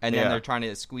 and then they're trying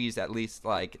to squeeze at least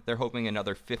they're hoping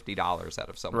another $50 out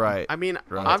of someone. Right. I mean,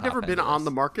 I've never been on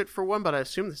the market for one, but I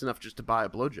assume that's enough just to buy a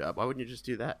blowjob. Why wouldn't you just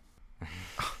do that?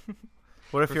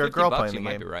 What if you're a girl playing the game?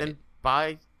 Might be right. Then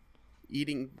buy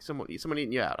someone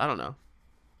eating you out. I don't know.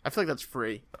 I feel like that's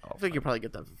free. I feel like you probably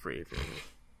get that for free. If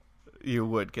you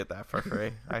would get that for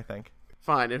free, I think.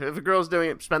 Fine. If a girl's doing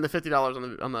it, spend the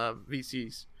 $50 on the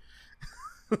VCs.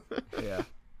 Yeah.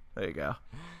 There you go.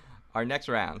 Our next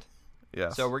round.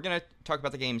 Yes. So we're going to talk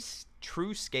about the game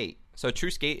True Skate. So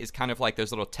True Skate is kind of like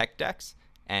those little tech decks,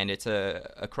 and it's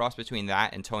a cross between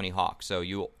that and Tony Hawk. So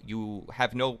you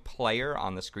have no player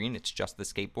on the screen. It's just the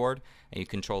skateboard, and you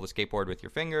control the skateboard with your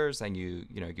fingers, and you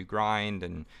grind,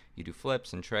 and you do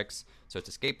flips and tricks. So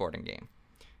it's a skateboarding game.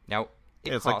 Now,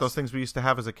 it's like those things we used to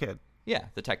have as a kid. Yeah,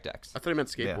 the tech decks. I thought you meant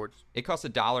skateboards. Yeah. It costs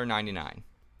 $1.99.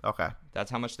 Okay.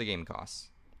 That's how much the game costs.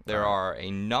 There are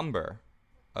a number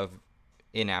of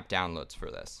in-app downloads for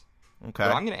this. Okay.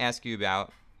 What I'm going to ask you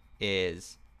about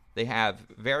is they have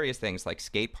various things like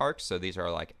skate parks, so these are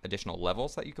like additional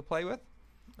levels that you could play with.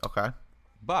 Okay.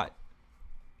 But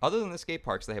other than the skate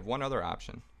parks, they have one other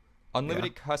option.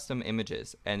 Unlimited custom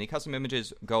images, and the custom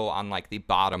images go on like the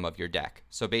bottom of your deck.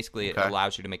 So basically it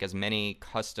allows you to make as many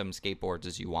custom skateboards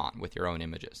as you want with your own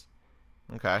images.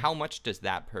 Okay. How much does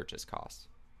that purchase cost?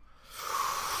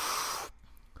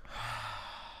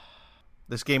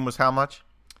 This game was how much?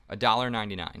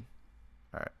 $1.99. All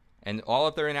right. And all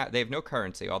of their in-app, they have no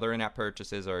currency. All their in-app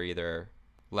purchases are either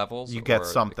levels. You get or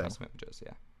something. Custom images.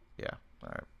 Yeah. Yeah. All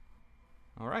right.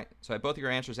 All right. So I have both of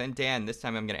your answers. And Dan, this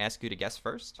time I'm going to ask you to guess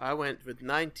first. I went with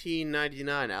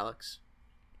 $19.99, Alex.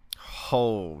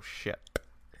 Oh shit.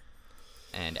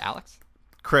 And Alex?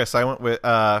 Chris, I went with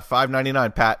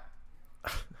 $5.99. Pat.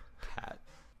 Pat.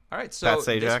 All right. So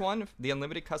Pat this one, the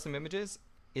unlimited custom images,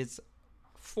 is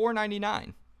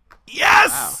 $4.99.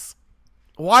 Yes.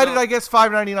 Wow. Why did I guess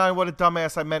 $5.99? What a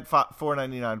dumbass! I meant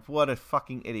 $4.99. What a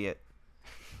fucking idiot.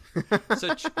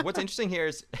 So what's interesting here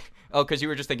is, because you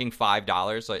were just thinking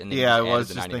 $5. So I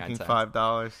was just thinking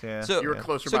 $5. Yeah. So you were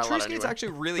closer. So by True Skate's anyway. actually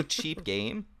a really cheap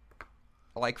game,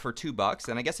 like for $2.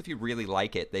 And I guess if you really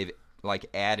like it, they've like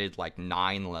added like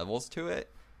 9 levels to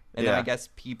it. And then I guess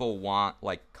people want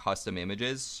like custom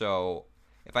images. So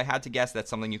if I had to guess, that's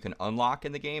something you can unlock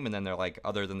in the game. And then they're like,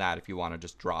 other than that, if you want to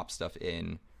just drop stuff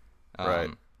in,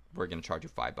 we're going to charge you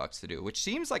 $5 to do, which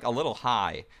seems like a little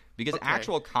high because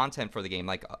actual content for the game,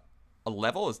 like a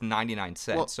level is 99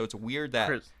 cents. Well, so it's weird that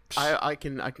Chris, I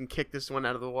can kick this one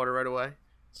out of the water right away.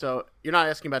 So you're not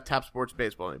asking about Tap Sports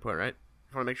Baseball at any point, right?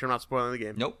 I want to make sure I'm not spoiling the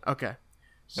game. Nope. Okay.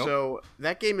 Nope. So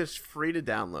that game is free to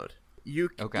download. You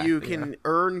can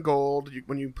earn gold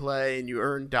when you play, and you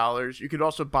earn dollars. You could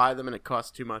also buy them, and it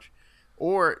costs too much.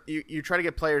 Or you try to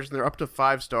get players, and they're up to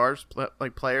 5 stars,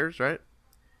 like players, right?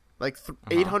 Like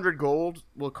 800 gold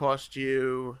will cost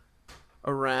you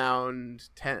around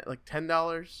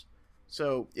 $10.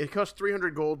 So it costs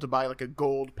 300 gold to buy like a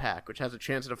gold pack, which has a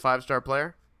chance at a 5-star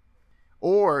player.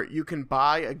 Or you can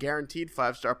buy a guaranteed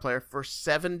 5-star player for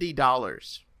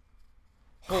 $70.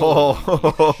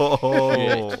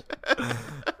 Oh.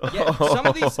 Yeah, some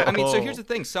of these. I mean, so here's the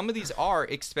thing: some of these are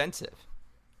expensive.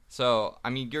 So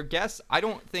I mean, your guess. I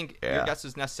don't think your guess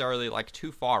is necessarily like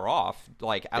too far off.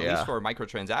 Like at least for a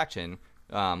microtransaction,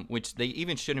 which they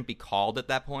even shouldn't be called at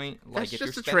that point. Like That's if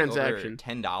just you're a spending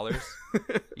transaction. over $10.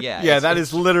 Yeah, that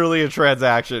is literally a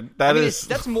transaction.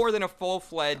 That's more than a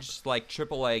full-fledged like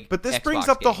AAA. But this Xbox brings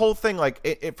up game. the whole thing.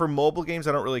 Like for mobile games,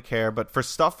 I don't really care. But for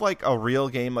stuff like a real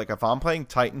game, like if I'm playing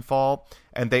Titanfall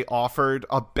and they offered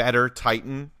a better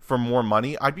Titan for more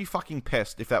money, I'd be fucking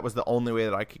pissed if that was the only way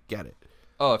that I could get it.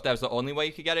 Oh, if that was the only way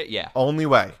you could get it, yeah. Only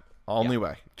way.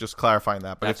 Just clarifying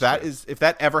that. But if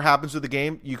that ever happens with the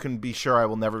game, you can be sure I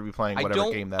will never be playing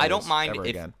whatever game that is. I don't mind if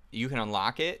again. You can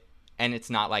unlock it and it's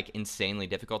not like insanely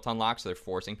difficult to unlock, so they're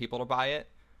forcing people to buy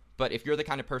it. But if you're the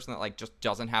kind of person that like just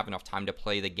doesn't have enough time to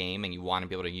play the game and you want to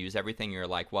be able to use everything, you're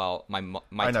like, well, my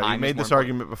I know time. You made this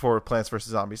argument before with Plants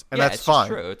vs Zombies, and that's it's fine.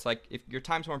 True. It's like if your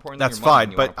time's more important. That's than your money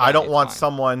fine. But play, I don't want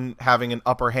someone having an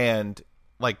upper hand,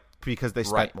 like because they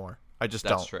spent more. I just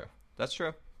don't. That's true.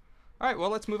 All right.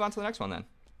 Well, let's move on to the next one then.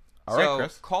 All right,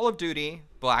 Chris. Call of Duty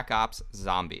Black Ops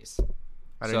Zombies.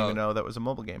 I didn't even know that was a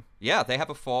mobile game. Yeah, they have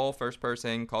a full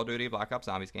first-person Call of Duty Black Ops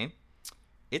Zombies game.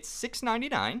 It's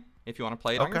 $6.99 if you want to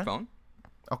play it on your phone.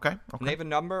 Okay. And they have a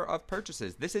number of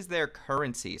purchases. This is their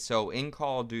currency. So in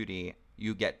Call of Duty,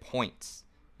 you get points,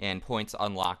 and points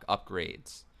unlock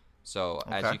upgrades. So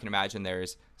as you can imagine,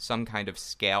 there's some kind of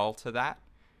scale to that.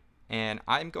 And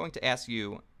I'm going to ask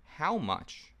you how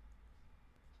much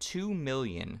 2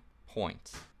 million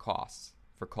points costs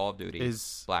for Call of Duty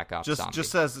Black Ops Zombies.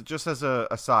 Just as a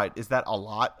aside, is that a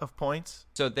lot of points?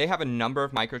 So they have a number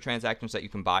of microtransactions that you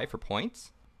can buy for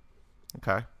points.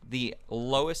 Okay. The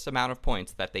lowest amount of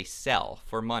points that they sell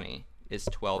for money is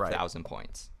 12,000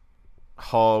 points.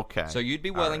 Okay. So you'd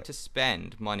be willing to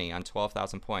spend money on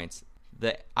 12,000 points.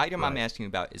 The item I'm asking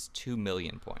about is 2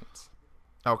 million points.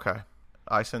 Okay.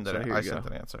 I sent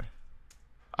an answer.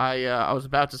 I was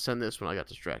about to send this when I got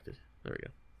distracted. There we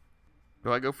go.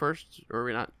 Do I go first, or are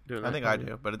we not doing that? I think I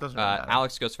do, but it doesn't really matter.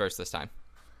 Alex goes first this time.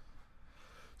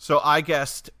 So I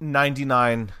guessed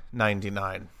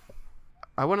 $99.99.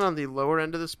 I went on the lower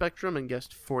end of the spectrum and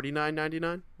guessed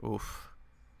 $49.99. Oof.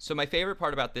 So my favorite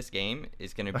part about this game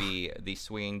is going to be the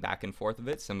swinging back and forth of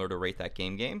it, similar to Rate That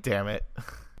Game game. Damn it.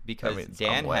 Because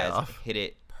Dan has hit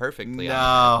it perfectly.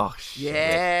 No.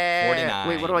 Yeah. 49.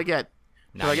 Wait, what do I get?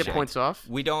 Do I get points off?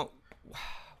 We're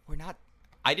not.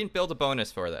 I didn't build a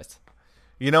bonus for this.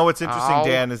 You know what's interesting,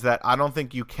 Dan, is that I don't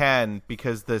think you can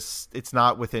because it's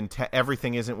not within 10.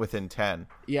 Everything isn't within 10.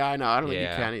 Yeah, I know. I don't think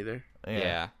you can either.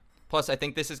 Yeah. Plus, I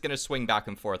think this is going to swing back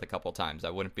and forth a couple times. I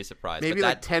wouldn't be surprised. Maybe but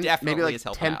like 10. Maybe like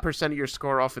 10% of your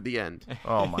score off at the end.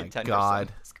 Oh my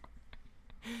god!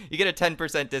 You get a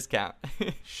 10% discount.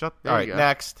 All right,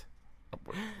 next.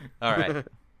 All right.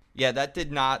 Yeah, that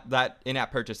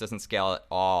in-app purchase doesn't scale at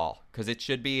all, because it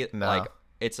should be like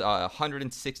it's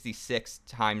 166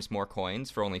 times more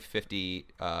coins for only 50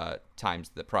 times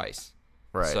the price.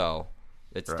 Right. So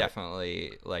it's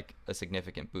definitely like a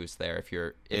significant boost there. If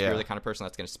you're the kind of person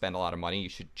that's going to spend a lot of money, you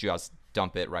should just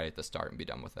dump it right at the start and be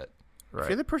done with it. Right. If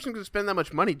you're the person going to spend that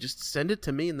much money, just send it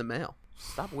to me in the mail.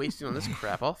 Stop wasting on this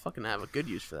crap. I'll fucking have a good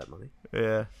use for that money.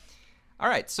 Yeah. All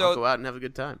right, so I'll go out and have a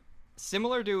good time.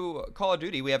 Similar to Call of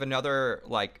Duty, we have another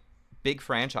like big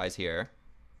franchise here.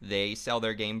 They sell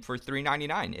their game for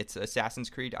 $3.99. It's Assassin's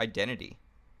Creed Identity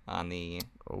on the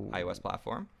iOS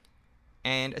platform.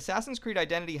 And Assassin's Creed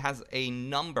Identity has a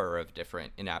number of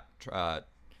different in-app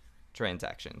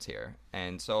transactions here.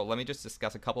 And so let me just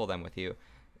discuss a couple of them with you.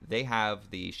 They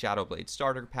have the Shadowblade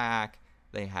Starter Pack.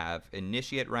 They have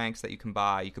Initiate ranks that you can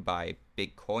buy. You could buy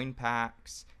big coin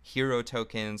packs, hero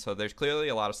tokens. So there's clearly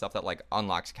a lot of stuff that like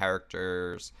unlocks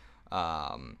characters,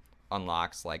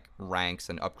 unlocks like ranks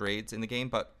and upgrades in the game.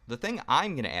 But the thing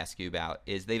I'm going to ask you about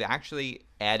is they've actually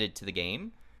added to the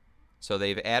game. So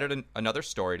they've added another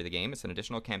story to the game. It's an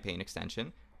additional campaign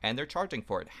extension, and they're charging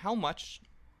for it. How much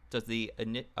does the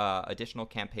additional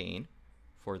campaign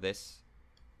for this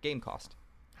game cost?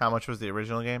 How much was the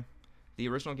original game? The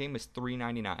original game was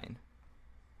 $3.99.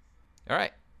 All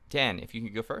right, Dan, if you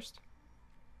could go first.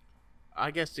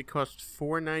 I guessed it cost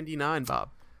 $4.99, Bob.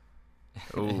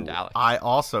 Ooh, I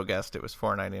also guessed it was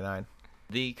 $4.99.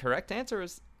 The correct answer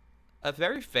is a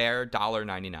very fair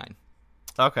 $1.99.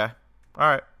 Okay.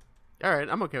 All right,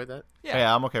 I'm okay with that.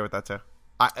 Yeah, I'm okay with that too.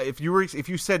 If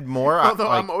you said more, although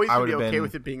I'm always gonna be okay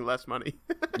with it being less money.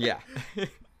 Yeah.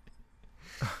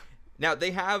 Now they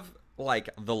have like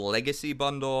the Legacy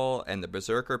bundle and the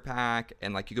Berserker pack,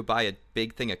 and like you could buy a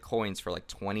big thing of coins for like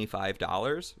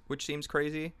 $25, which seems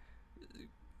crazy.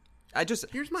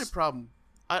 Here's my problem.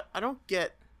 I don't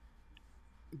get.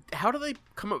 How do they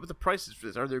come up with the prices for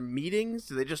this? Are there meetings?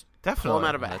 Do they just pull them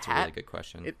out of a hat? That's a really good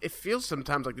question. It feels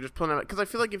sometimes like they're just pulling them out, because I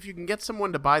feel like if you can get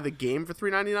someone to buy the game for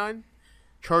 $3.99,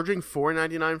 charging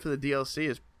 $4.99 for the DLC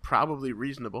is probably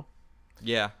reasonable.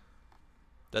 Yeah,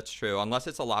 that's true. Unless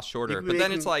it's a lot shorter, but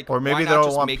then it's like, or maybe why they not don't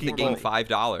just want make the game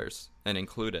 $5 and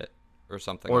include it or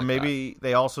something? Or like maybe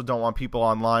they also don't want people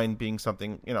online being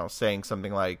something, saying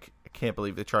something like, "I can't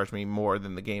believe they charged me more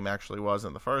than the game actually was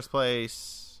in the first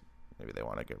place." Maybe they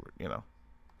want to get,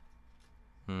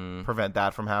 prevent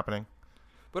that from happening.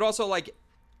 But also, like,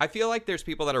 I feel like there's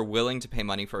people that are willing to pay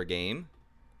money for a game,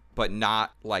 but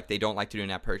not, like, they don't like to do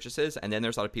in-app purchases. And then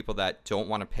there's a lot of people that don't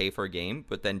want to pay for a game,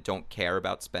 but then don't care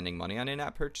about spending money on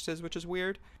in-app purchases, which is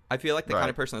weird. I feel like the kind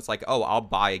of person that's like, oh, I'll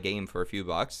buy a game for a few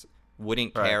bucks,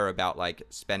 wouldn't care about, like,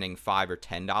 spending $5 or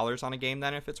 $10 on a game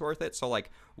then if it's worth it. So,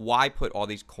 like, why put all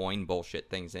these coin bullshit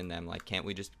things in them? Like, can't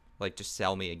we just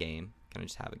sell me a game? Can I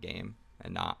just have a game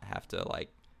and not have to,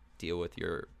 like, deal with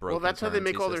your broken Well, that's how they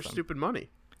make all their system? Stupid money.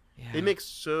 Yeah. They make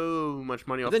so much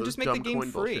money off then those just make dumb the game coin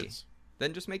free. bullshits.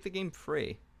 Then just make the game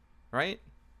free, right?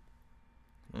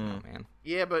 Oh, man.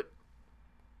 Yeah, but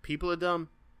people are dumb.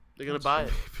 They're going to buy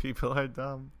it. People are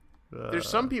dumb. There's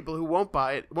some people who won't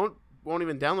buy it, won't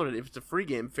even download it if it's a free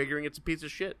game, figuring it's a piece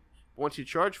of shit. But once you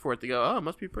charge for it, they go, oh, it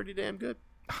must be pretty damn good.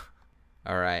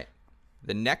 All right.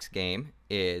 The next game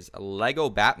is Lego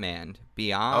Batman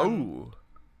Beyond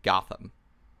Gotham.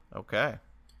 Okay.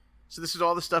 So this is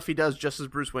all the stuff he does just as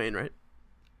Bruce Wayne, right?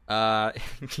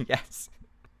 Yes.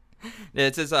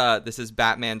 This is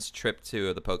Batman's trip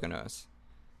to the Poconos.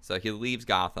 So he leaves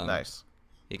Gotham. Nice.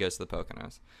 He goes to the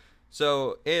Poconos.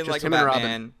 So in Just Lego him and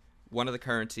Batman, one of the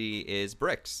currency is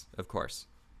bricks, of course.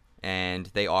 And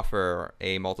they offer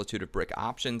a multitude of brick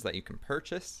options that you can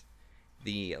purchase.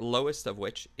 The lowest of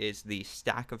which is the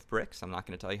stack of bricks. I'm not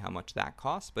going to tell you how much that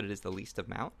costs, but it is the least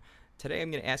amount. Today I'm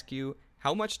going to ask you,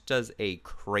 how much does a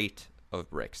crate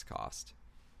of bricks cost?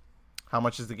 How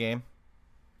much is the game?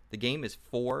 The game is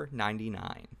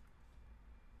 $4.99.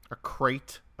 A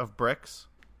crate of bricks?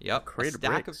 Yep. A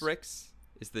stack of bricks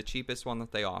is the cheapest one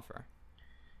that they offer.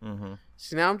 Mm-hmm.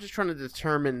 So now I'm just trying to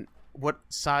determine what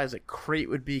size a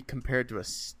crate would be compared to a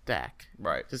stack.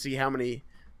 Right. To see how many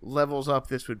levels up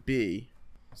this would be.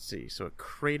 Let's see. So a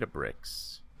crate of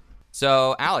bricks.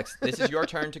 So, Alex, this is your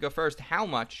turn to go first. How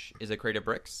much is a crate of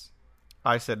bricks?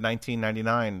 I said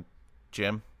 $19.99,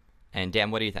 Jim. And Dan,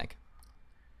 what do you think?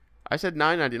 I said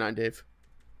 $9.99, Dave.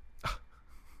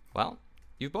 Well,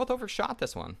 you both overshot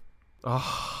this one.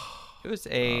 Oh, it was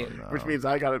which means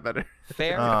I got it better.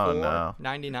 Fair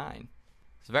 $4.99.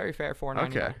 It's a very fair $4.99.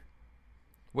 Okay.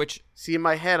 Which, see, in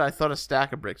my head, I thought a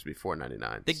stack of bricks would be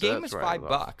 $4.99. The game is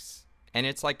 $5, and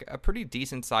it's like a pretty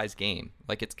decent sized game.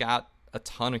 Like, it's got a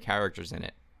ton of characters in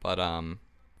it, but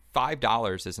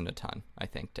 $5 isn't a ton, I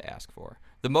think, to ask for.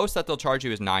 The most that they'll charge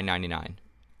you is $9.99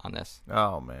 on this.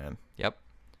 Oh man. Yep.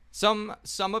 Some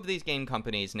of these game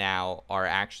companies now are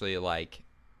actually like,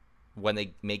 when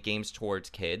they make games towards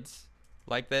kids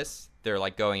like this, they're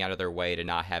like going out of their way to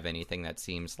not have anything that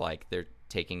seems like they're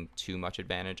taking too much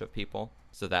advantage of people,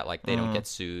 so that like they don't get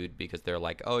sued because they're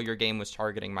like, oh, your game was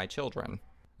targeting my children.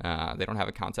 They don't have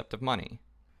a concept of money.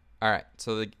 All right,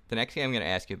 so the next game I'm going to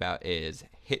ask you about is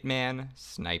Hitman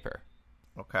Sniper.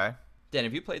 Okay. Dan,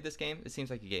 have you played this game? It seems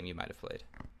like a game you might have played.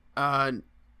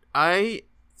 I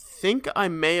think I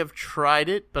may have tried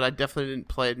it, but I definitely didn't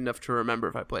play it enough to remember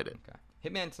if I played it. Okay.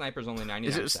 Hitman Sniper is only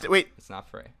 99 cents. Wait, it's not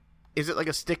free. Is it like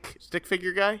a stick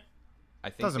figure guy? I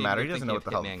think doesn't matter. He doesn't know what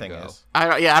the hell the thing is.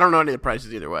 I don't know any of the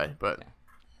prices either way, but. Yeah.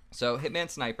 So Hitman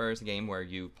Sniper is a game where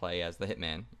you play as the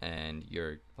Hitman, and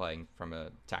you're playing from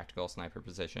a tactical sniper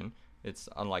position. It's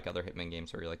unlike other Hitman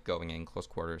games where you're like going in close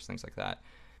quarters, things like that.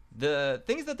 The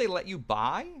things that they let you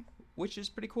buy, which is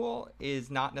pretty cool,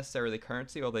 is not necessarily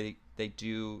currency, although they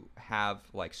do have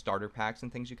like starter packs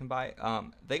and things you can buy.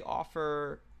 They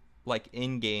offer like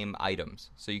in-game items,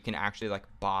 so you can actually like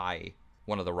buy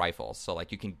one of the rifles, so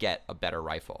like you can get a better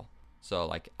rifle. So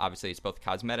like obviously it's both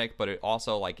cosmetic, but it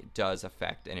also like does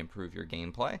affect and improve your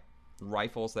gameplay.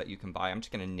 Rifles that you can buy, I'm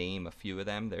just going to name a few of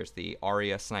them. There's the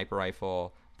Aria sniper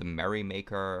rifle, the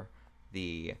Merrymaker,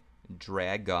 the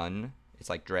Dragun. It's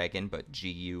like dragon, but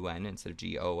G-U-N instead of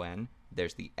G-O-N.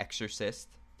 There's the Exorcist.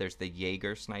 There's the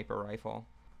Jaeger sniper rifle.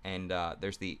 And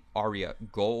there's the Aria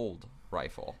Gold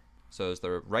rifle. So there's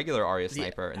the regular Aria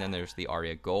sniper, and then there's the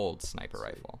Aria Gold sniper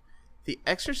rifle. The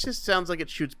Exorcist sounds like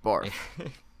it shoots barf.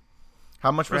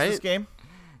 How much was this game?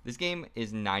 This game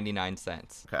is 99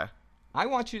 cents. Okay. I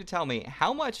want you to tell me,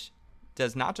 how much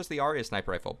does not just the Aria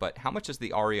sniper rifle, but how much does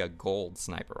the Aria Gold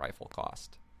sniper rifle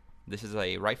cost? This is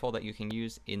a rifle that you can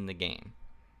use in the game.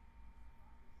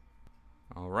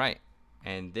 All right.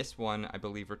 And this one, I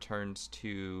believe, returns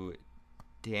to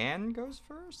Dan goes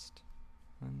first?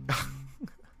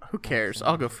 Who cares?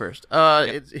 I'll go first.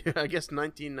 It's I guess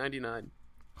 $19.99.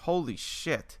 Holy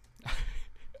shit.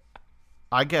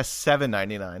 I guess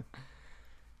 $7.99.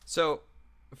 So,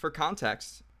 for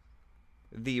context,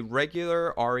 the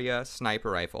regular Aria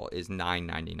sniper rifle is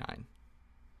 $9.99.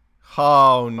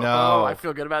 Oh no! Oh, I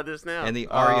feel good about this now. And the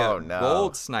Aria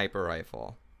Gold sniper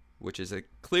rifle, which is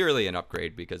clearly an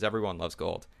upgrade because everyone loves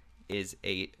gold, is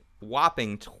a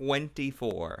whopping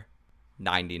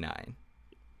 $24.99.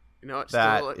 You know, it's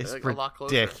that still is a lot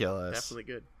closer. Ridiculous. Definitely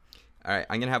good. All right,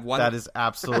 I'm gonna have one. That is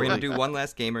absolutely. We're gonna do one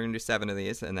last game. We're gonna do 7 of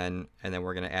these, and then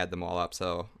we're gonna add them all up.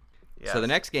 So the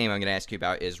next game I'm gonna ask you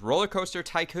about is Roller Coaster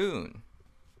Tycoon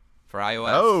for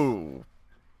iOS. Oh.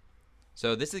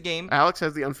 So this is a game. Alex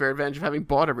has the unfair advantage of having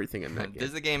bought everything in that game. This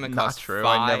is a game that costs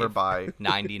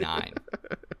 $5.99.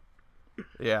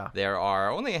 Yeah. There are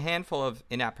only a handful of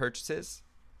in-app purchases.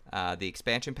 The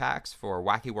expansion packs for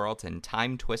Wacky Worlds and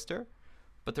Time Twister.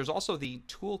 But there's also the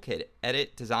toolkit,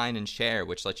 Edit, Design, and Share,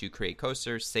 which lets you create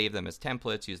coasters, save them as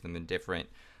templates, use them in different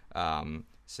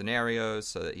scenarios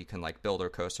so that you can like build a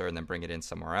coaster and then bring it in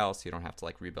somewhere else. You don't have to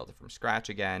like rebuild it from scratch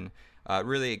again.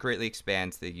 Really, it greatly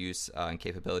expands the use and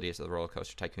capabilities of the Roller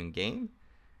Coaster Tycoon game.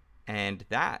 And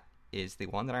that is the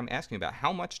one that I'm asking about.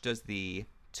 How much does the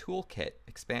toolkit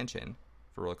expansion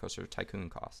for Roller Coaster Tycoon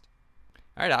cost?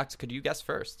 All right, Alex, could you guess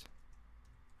first?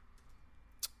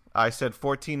 I said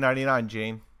 $14.99,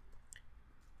 Gene.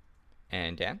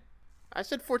 And Dan? I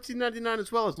said $14.99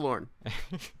 as well as Lorne.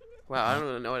 Wow, I don't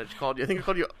even know what it's called. I think I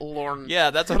called you Lorne. Yeah,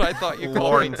 that's what I thought you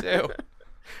called me too.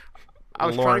 I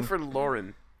was trying for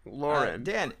Lauren.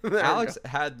 Dan, Alex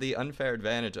had the unfair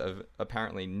advantage of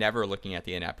apparently never looking at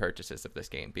the in-app purchases of this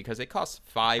game because it costs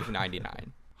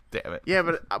 $5.99. Damn it. Yeah,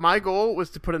 but my goal was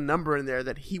to put a number in there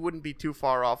that he wouldn't be too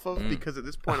far off of because at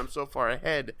this point I'm so far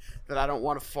ahead that I don't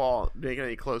want to make it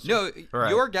any closer. No,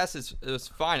 your guess is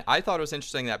fine. I thought it was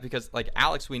interesting that because like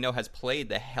Alex we know has played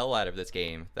the hell out of this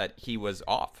game that he was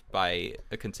off by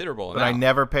a considerable amount. But I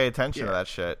never pay attention to that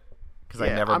shit because I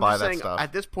never buy that stuff.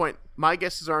 At this point, my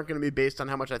guesses aren't going to be based on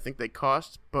how much I think they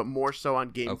cost, but more so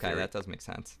on game theory. Okay, that does make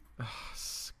sense.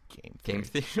 Game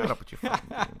theory. Shut up with your fucking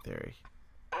game theory.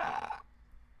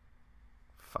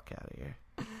 Fuck out of here.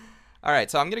 All right,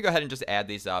 so I'm going to go ahead and just add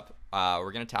these up.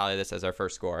 We're going to tally this as our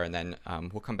first score, and then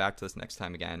we'll come back to this next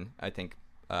time again. I think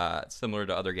similar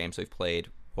to other games we've played,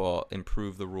 we'll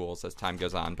improve the rules as time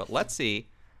goes on. But let's see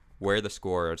where the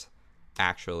scores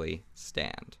actually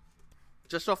stand.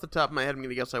 Just off the top of my head, I'm going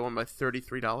to guess I won by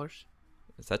 $33.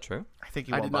 Is that true? I think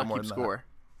you won by more than score.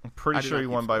 That. I'm pretty sure you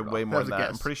won by way more than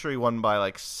that. I'm pretty sure you won by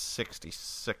like 60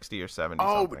 or 70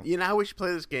 Oh, something. you know how we should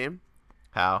play this game?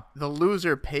 How? The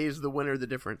loser pays the winner the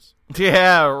difference.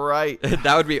 Yeah, right.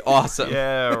 That would be awesome.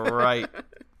 Yeah, right.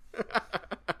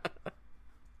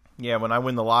 Yeah, when I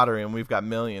win the lottery and we've got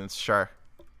millions, sure.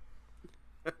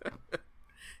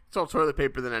 It's all toilet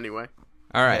paper then anyway.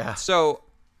 All right. Yeah. So,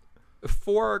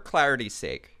 for clarity's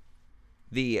sake,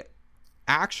 the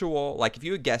actual, like, if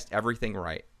you had guessed everything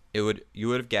right, you would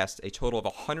have guessed a total of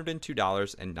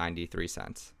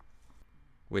 $102.93,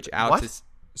 which Alex is.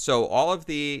 So all of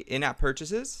the in-app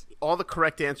purchases, all the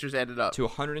correct answers added up to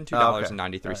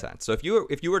 $102.93. Right. So if you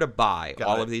were to buy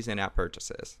all of these in-app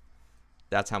purchases,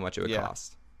 that's how much it would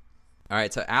cost. All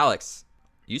right. So Alex,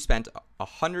 you spent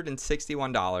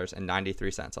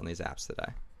 $161.93 on these apps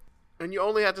today, and you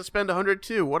only had to spend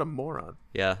 $102. What a moron!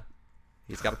 Yeah,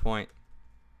 he's got a point.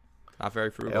 Not very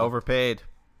frugal.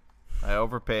 I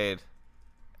overpaid.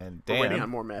 And Dan, we're waiting on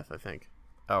more math, I think.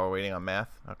 Oh, we're waiting on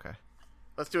math. Okay.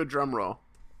 Let's do a drum roll.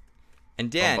 And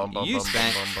Dan, you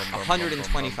spent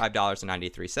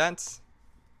 $125.93.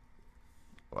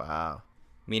 Wow.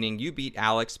 Meaning you beat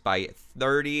Alex by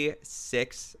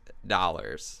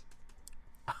 $36.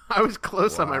 I was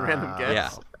close on my random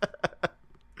guess.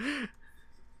 Yeah.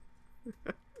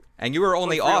 And you were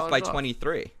only off by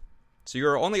 23. So you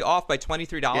were only off by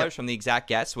 $23 from the exact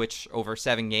guess, which over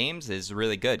 7 games is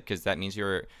really good because that means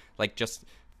you're like just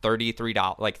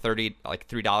 $33, like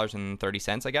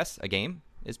 $3.30, I guess, a game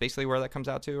is basically where that comes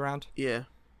out to around. Yeah.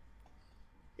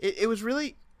 It was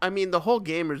really, I mean, the whole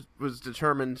game was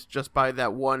determined just by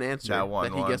that one answer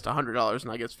that he guessed $100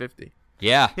 and I guessed $50.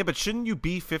 Yeah. Yeah, but shouldn't you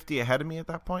be 50 ahead of me at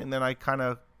that point? And then I kind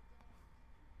of,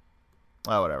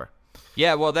 whatever.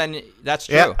 Yeah, well, then that's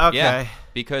true. Yeah, okay. Yeah,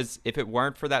 because if it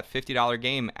weren't for that $50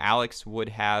 game, Alex would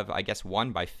have, I guess,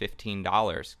 won by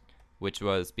 $15, which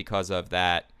was because of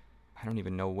that. I don't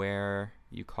even know where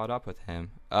you caught up with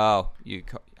him. Oh,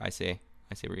 I see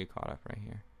where you caught up right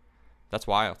here. That's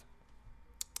wild.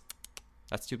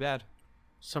 That's too bad.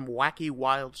 Some wacky,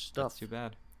 wild stuff. That's too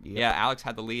bad. Yep. Yeah, Alex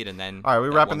had the lead, and then... All right, we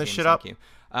wrapping this shit up?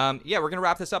 Yeah, we're going to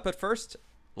wrap this up, but first,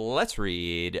 let's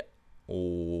read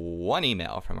one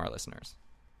email from our listeners.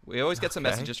 We always get some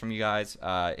messages from you guys.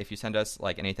 If you send us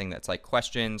like anything that's like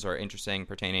questions or interesting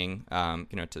pertaining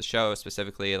to the show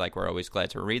specifically, like we're always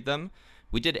glad to read them.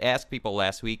 We did ask people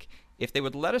last week if they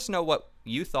would let us know what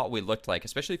you thought we looked like,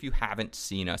 especially if you haven't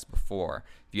seen us before.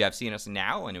 If you have seen us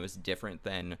now and it was different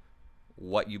than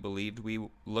what you believed we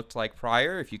looked like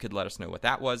prior, if you could let us know what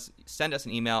that was, send us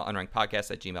an email,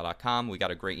 unrankedpodcast@gmail.com. We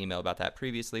got a great email about that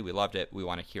previously. We loved it. We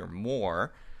want to hear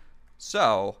more.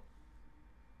 So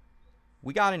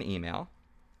we got an email,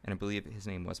 and I believe his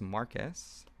name was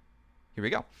Marcus. Here we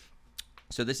go.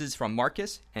 So this is from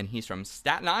Marcus, and he's from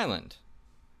Staten Island.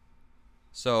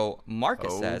 So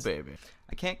Marcus says, baby.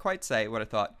 I can't quite say what I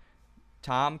thought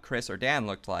Tom, Chris, or Dan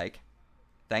looked like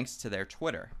thanks to their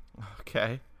Twitter.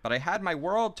 Okay. But I had my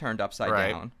world turned upside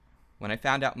down when I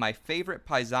found out my favorite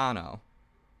paisano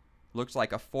looked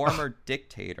like a former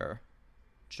dictator,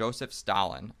 Joseph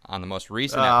Stalin, on the most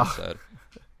recent episode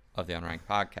of the Unranked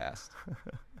Podcast.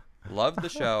 Love the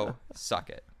show. Suck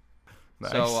it.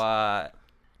 Nice. So,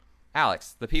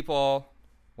 Alex, the people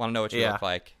want to know what you look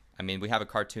like. I mean, we have a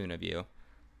cartoon of you,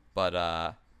 but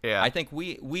I think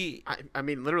we I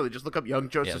mean, literally, just look up young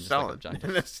Joseph Stalin.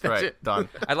 That's right, it. done.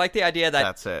 I like the idea that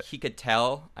that's it. He could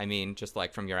tell, I mean, just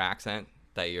like from your accent,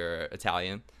 that you're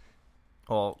Italian.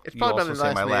 Well, it's you also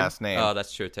say my last name. Oh,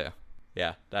 that's true, too.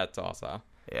 Yeah, that's also.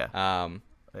 Yeah.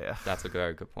 Yeah. That's a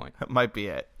very good point. That might be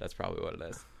it. That's probably what it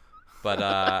is.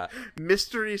 But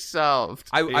mystery solved.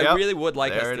 I really would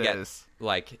like us to get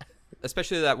like,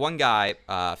 especially that one guy,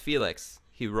 Felix.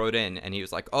 He wrote in and he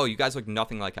was like, "Oh, you guys look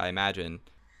nothing like I imagined.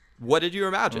 What did you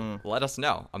imagine? Let us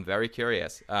know. I'm very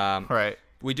curious." Right.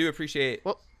 We do appreciate.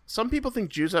 Well, some people think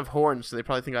Jews have horns, so they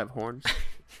probably think I have horns.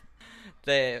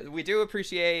 We do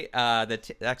appreciate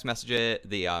the text messages,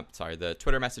 the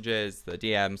Twitter messages, the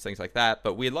DMs, things like that.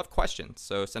 But we love questions,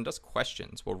 so send us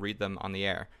questions. We'll read them on the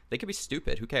air. They can be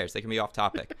stupid. Who cares? They can be off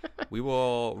topic. We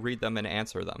will read them and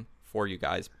answer them for you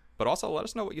guys. But also let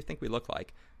us know what you think we look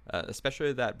like,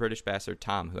 especially that British bastard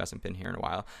Tom who hasn't been here in a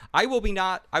while. I will be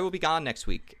gone next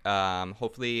week.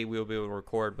 Hopefully we will be able to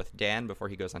record with Dan before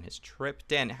he goes on his trip.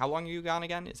 Dan, how long are you gone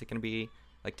again? Is it going to be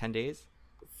like 10 days?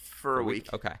 For a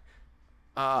week. Okay.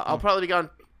 I'll probably be gone.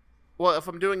 Well, if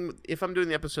I'm doing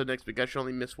the episode next week, I should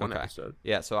only miss one episode.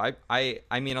 Yeah, so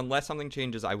I mean, unless something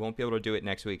changes, I won't be able to do it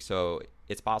next week. So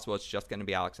it's possible it's just going to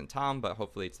be Alex and Tom, but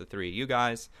hopefully it's the three of you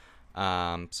guys.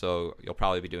 So you'll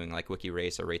probably be doing like Wiki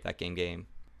Race or Rate That Game.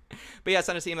 But yeah,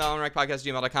 send us an email on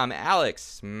unrankedpodcast@gmail.com.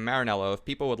 Alex Marinello, if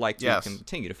people would like to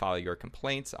continue to follow your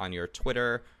complaints on your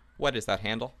Twitter, what is that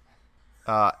handle?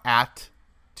 At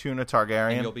Tuna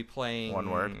Targaryen. And you'll be playing one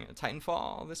word.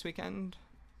 Titanfall this weekend?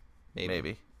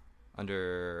 Maybe.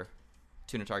 Under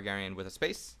Tuna Targaryen with a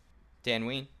space. Dan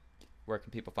Ween, where can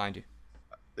people find you?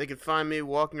 They can find me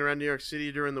walking around New York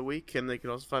City during the week, and they can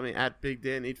also find me at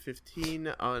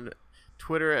BigDan815 on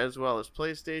Twitter as well as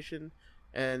PlayStation,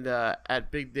 and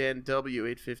at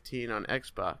BigDanW815 on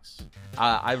Xbox.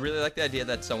 I really like the idea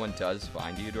that someone does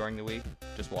find you during the week,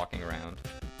 just walking around.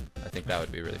 I think that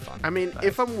would be really fun. I mean,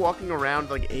 if I'm walking around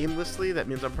like aimlessly, that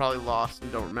means I'm probably lost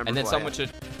and don't remember. And then someone should.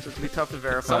 So it's gonna be tough to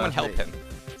verify. Someone help him.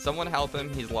 Someone help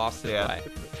him. He's lost his way.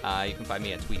 You can find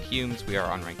me at Tweet Humes. We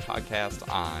are Unranked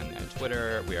Podcast on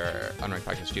Twitter. We are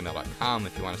unrankedpodcast@gmail.com.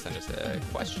 If you want to send us a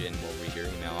question, we'll read your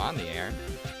email on the air.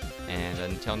 And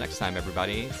until next time,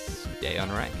 everybody, stay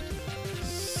unranked.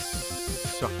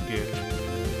 Suck it.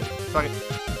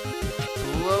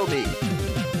 Slow me.